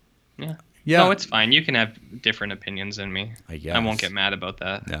 No, it's fine. You can have different opinions than me. I guess. I won't get mad about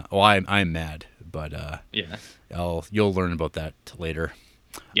that. Yeah. Oh, I'm mad, but yeah. You'll learn about that later.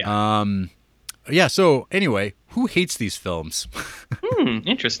 Yeah. Yeah. So anyway, who hates these films?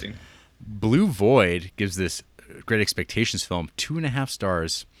 Interesting. Blue Void gives this Great Expectations film 2.5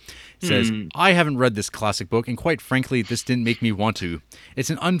 stars. It says, I haven't read this classic book, and quite frankly, this didn't make me want to.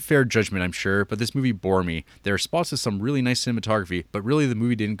 It's an unfair judgment, I'm sure, but this movie bore me. There are spots of some really nice cinematography, but really the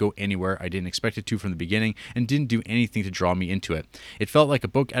movie didn't go anywhere I didn't expect it to from the beginning, and didn't do anything to draw me into it. It felt like a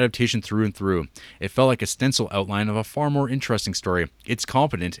book adaptation through and through. It felt like a stencil outline of a far more interesting story. It's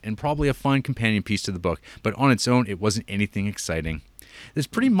competent, and probably a fine companion piece to the book, but on its own, it wasn't anything exciting. There's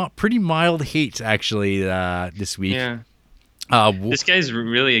pretty mild hate, actually, this week. Yeah. This guy's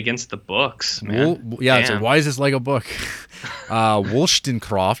really against the books, man. So why is this like a book?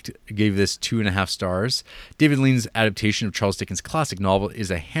 Wollstonecraft gave this 2.5 stars. David Lean's adaptation of Charles Dickens' classic novel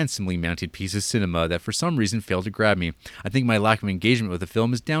is a handsomely mounted piece of cinema that for some reason failed to grab me. I think my lack of engagement with the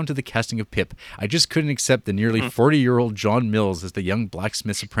film is down to the casting of Pip. I just couldn't accept the nearly 40-year-old John Mills as the young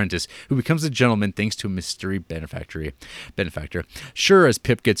blacksmith's apprentice who becomes a gentleman thanks to a mystery benefactor. Sure, as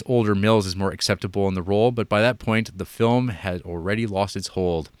Pip gets older, Mills is more acceptable in the role, but by that point, the film had already lost its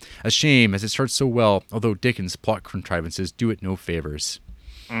hold. A shame, as it starts so well, although Dickens' plot contrivances do it no favors.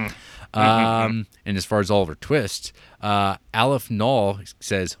 And as far as Oliver Twist, Aleph Null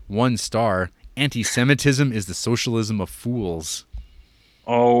says 1 star. Anti-Semitism is the socialism of fools.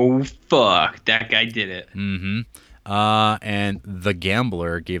 Oh fuck! That guy did it. And The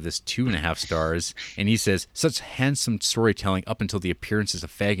Gambler gave this 2.5 stars, and he says, such handsome storytelling up until the appearances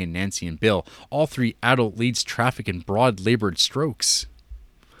of Fagin, Nancy, and Bill. All 3 adult leads traffic in broad-labored strokes.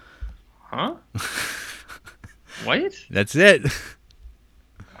 Huh? What? That's it.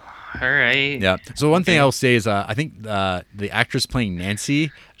 All right. Yeah. So one thing I'll say is I think the actress playing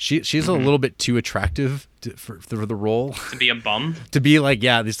Nancy, she's a little bit too attractive for the role. To be a bum? To be like,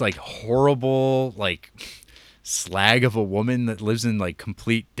 this like horrible, like slag of a woman that lives in like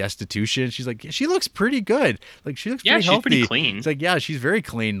complete destitution. She's like, she looks pretty good. Like she looks pretty healthy. She's pretty clean. It's like, she's very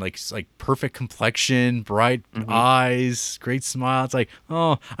clean. Like perfect complexion, bright eyes, great smile. It's like,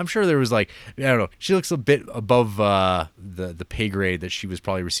 oh, I'm sure there was like, I don't know. She looks a bit above the pay grade that she was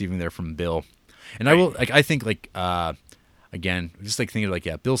probably receiving there from Bill. And I think again, just like thinking like,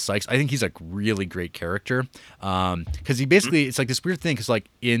 Bill Sikes, I think he's a really great character. Cause he basically, it's like this weird thing. Cause like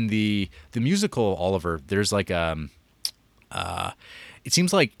in the musical Oliver, there's like, it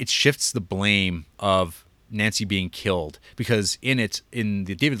seems like it shifts the blame of Nancy being killed, because in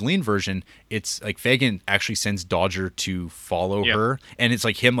the David Lean version, it's like Fagin actually sends Dodger to follow her, and it's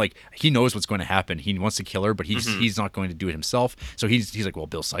like him, like he knows what's going to happen. He wants to kill her, but he's not going to do it himself. So he's like, well,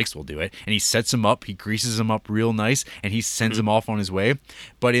 Bill Sikes will do it, and he sets him up, he greases him up real nice, and he sends him off on his way.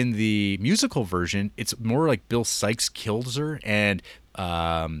 But in the musical version, it's more like Bill Sikes kills her, and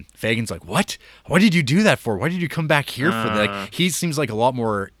Fagin's like, what did you do that for? Why did you come back here for that? Like, he seems like a lot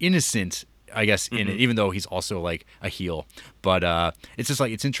more innocent, I guess, in it, even though he's also like a heel. But it's just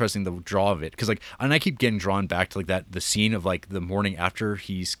like, it's interesting, the draw of it, because like, and I keep getting drawn back to like the scene of like the morning after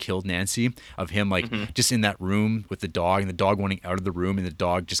he's killed Nancy, of him like just in that room with the dog, and the dog wanting out of the room, and the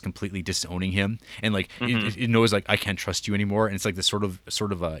dog just completely disowning him, and like it knows like, I can't trust you anymore, and it's like this sort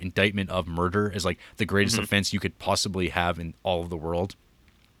of indictment of murder as like the greatest offense you could possibly have in all of the world.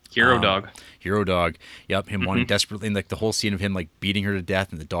 Hero dog. Yep. Him wanting desperately, and like the whole scene of him like beating her to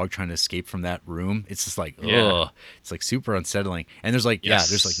death and the dog trying to escape from that room. It's just like, ugh. It's like super unsettling. And there's like,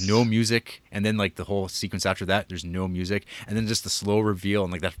 there's like no music. And then like the whole sequence after that, there's no music. And then just the slow reveal.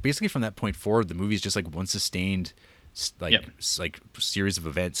 And like that, basically from that point forward, the movie's just like one sustained like series of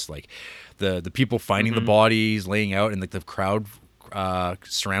events. Like the people finding the bodies, laying out, and like the crowd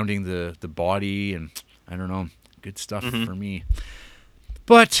surrounding the body. And I don't know, good stuff for me.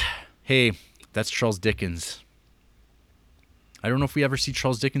 But, hey, that's Charles Dickens. I don't know if we ever see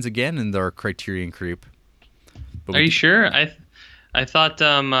Charles Dickens again in our Criterion Creep. But Are you sure? I thought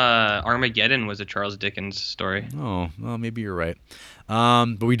Armageddon was a Charles Dickens story. Oh, well, maybe you're right.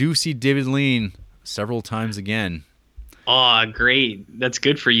 But we do see David Lean several times again. Oh, great. That's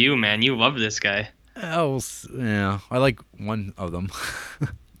good for you, man. You love this guy. Oh, yeah. I like one of them.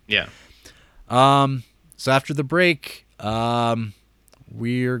 Yeah. So after the break,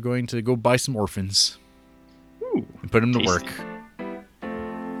 we're going to go buy some orphans. Ooh, and put them to work.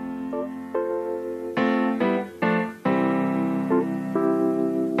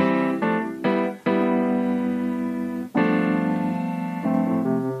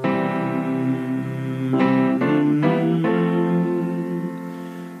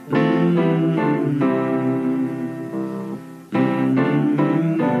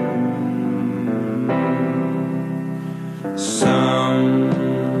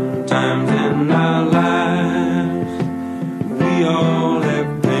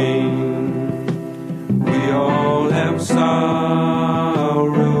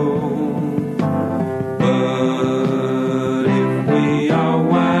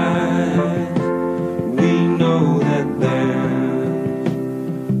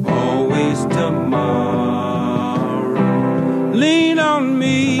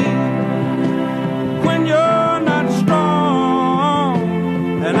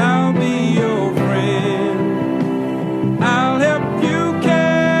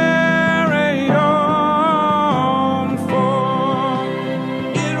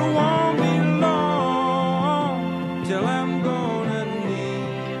 till I'm gone.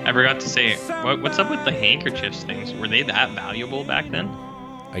 say, what's up with the handkerchiefs things? Were they that valuable back then?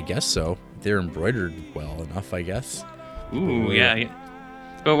 I guess so. They're embroidered well enough, I guess. Ooh, yeah.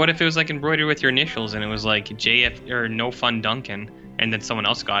 But what if it was like embroidered with your initials and it was like JF or No Fun Duncan, and then someone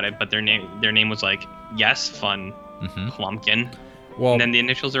else got it, but their name was like Yes Fun Plumpkin. Well, and then the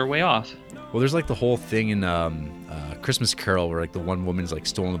initials are way off. Well, there's like the whole thing in Christmas Carol where like the one woman's like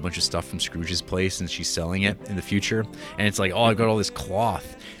stolen a bunch of stuff from Scrooge's place and she's selling it in the future, and it's like, oh, I got all this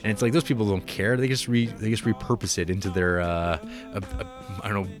cloth, and it's like those people don't care. They just repurpose it into their I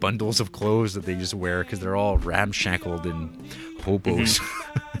don't know, bundles of clothes that they just wear because they're all ramshackled and hobos.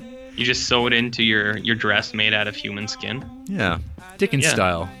 You just sew it into your dress made out of human skin. Yeah, Dickens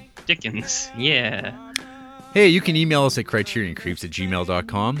style. Dickens, yeah. Hey, you can email us at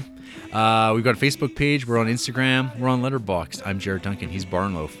criterioncreeps@gmail.com. We've got a Facebook page. We're on Instagram. We're on Letterboxd. I'm Jared Duncan. He's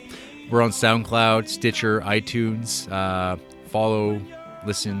Barnloaf. We're on SoundCloud, Stitcher, iTunes. Follow,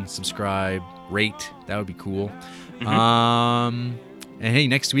 listen, subscribe, rate. That would be cool. And hey,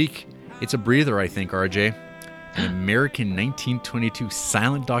 next week, it's a breather, I think, RJ. An American 1922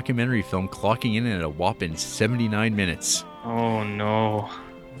 silent documentary film clocking in at a whopping 79 minutes. Oh, no.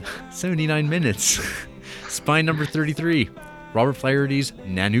 79 minutes. Spine number 33. Robert Flaherty's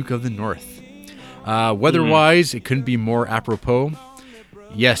Nanook of the North. Weather-wise, it couldn't be more apropos.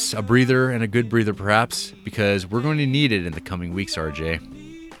 Yes, a breather, and a good breather perhaps, because we're going to need it in the coming weeks,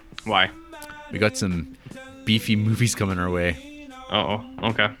 RJ. Why? We got some beefy movies coming our way. Uh-oh,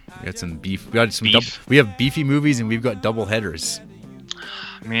 okay. We got some beef. We have beefy movies, and we've got double headers.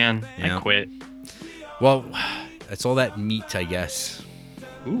 Man, yeah. I quit. Well, that's all that meat, I guess.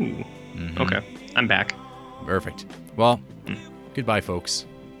 Ooh. Okay, I'm back. Perfect. Well, goodbye, folks.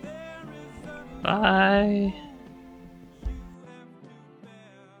 Bye.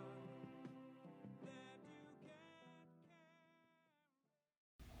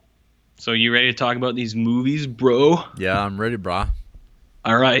 So you ready to talk about these movies, bro? Yeah, I'm ready, brah.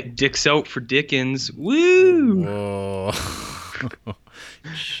 All right, Dick's out for Dickens. Woo! Whoa.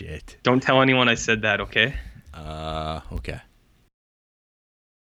 Shit. Don't tell anyone I said that, okay? Okay.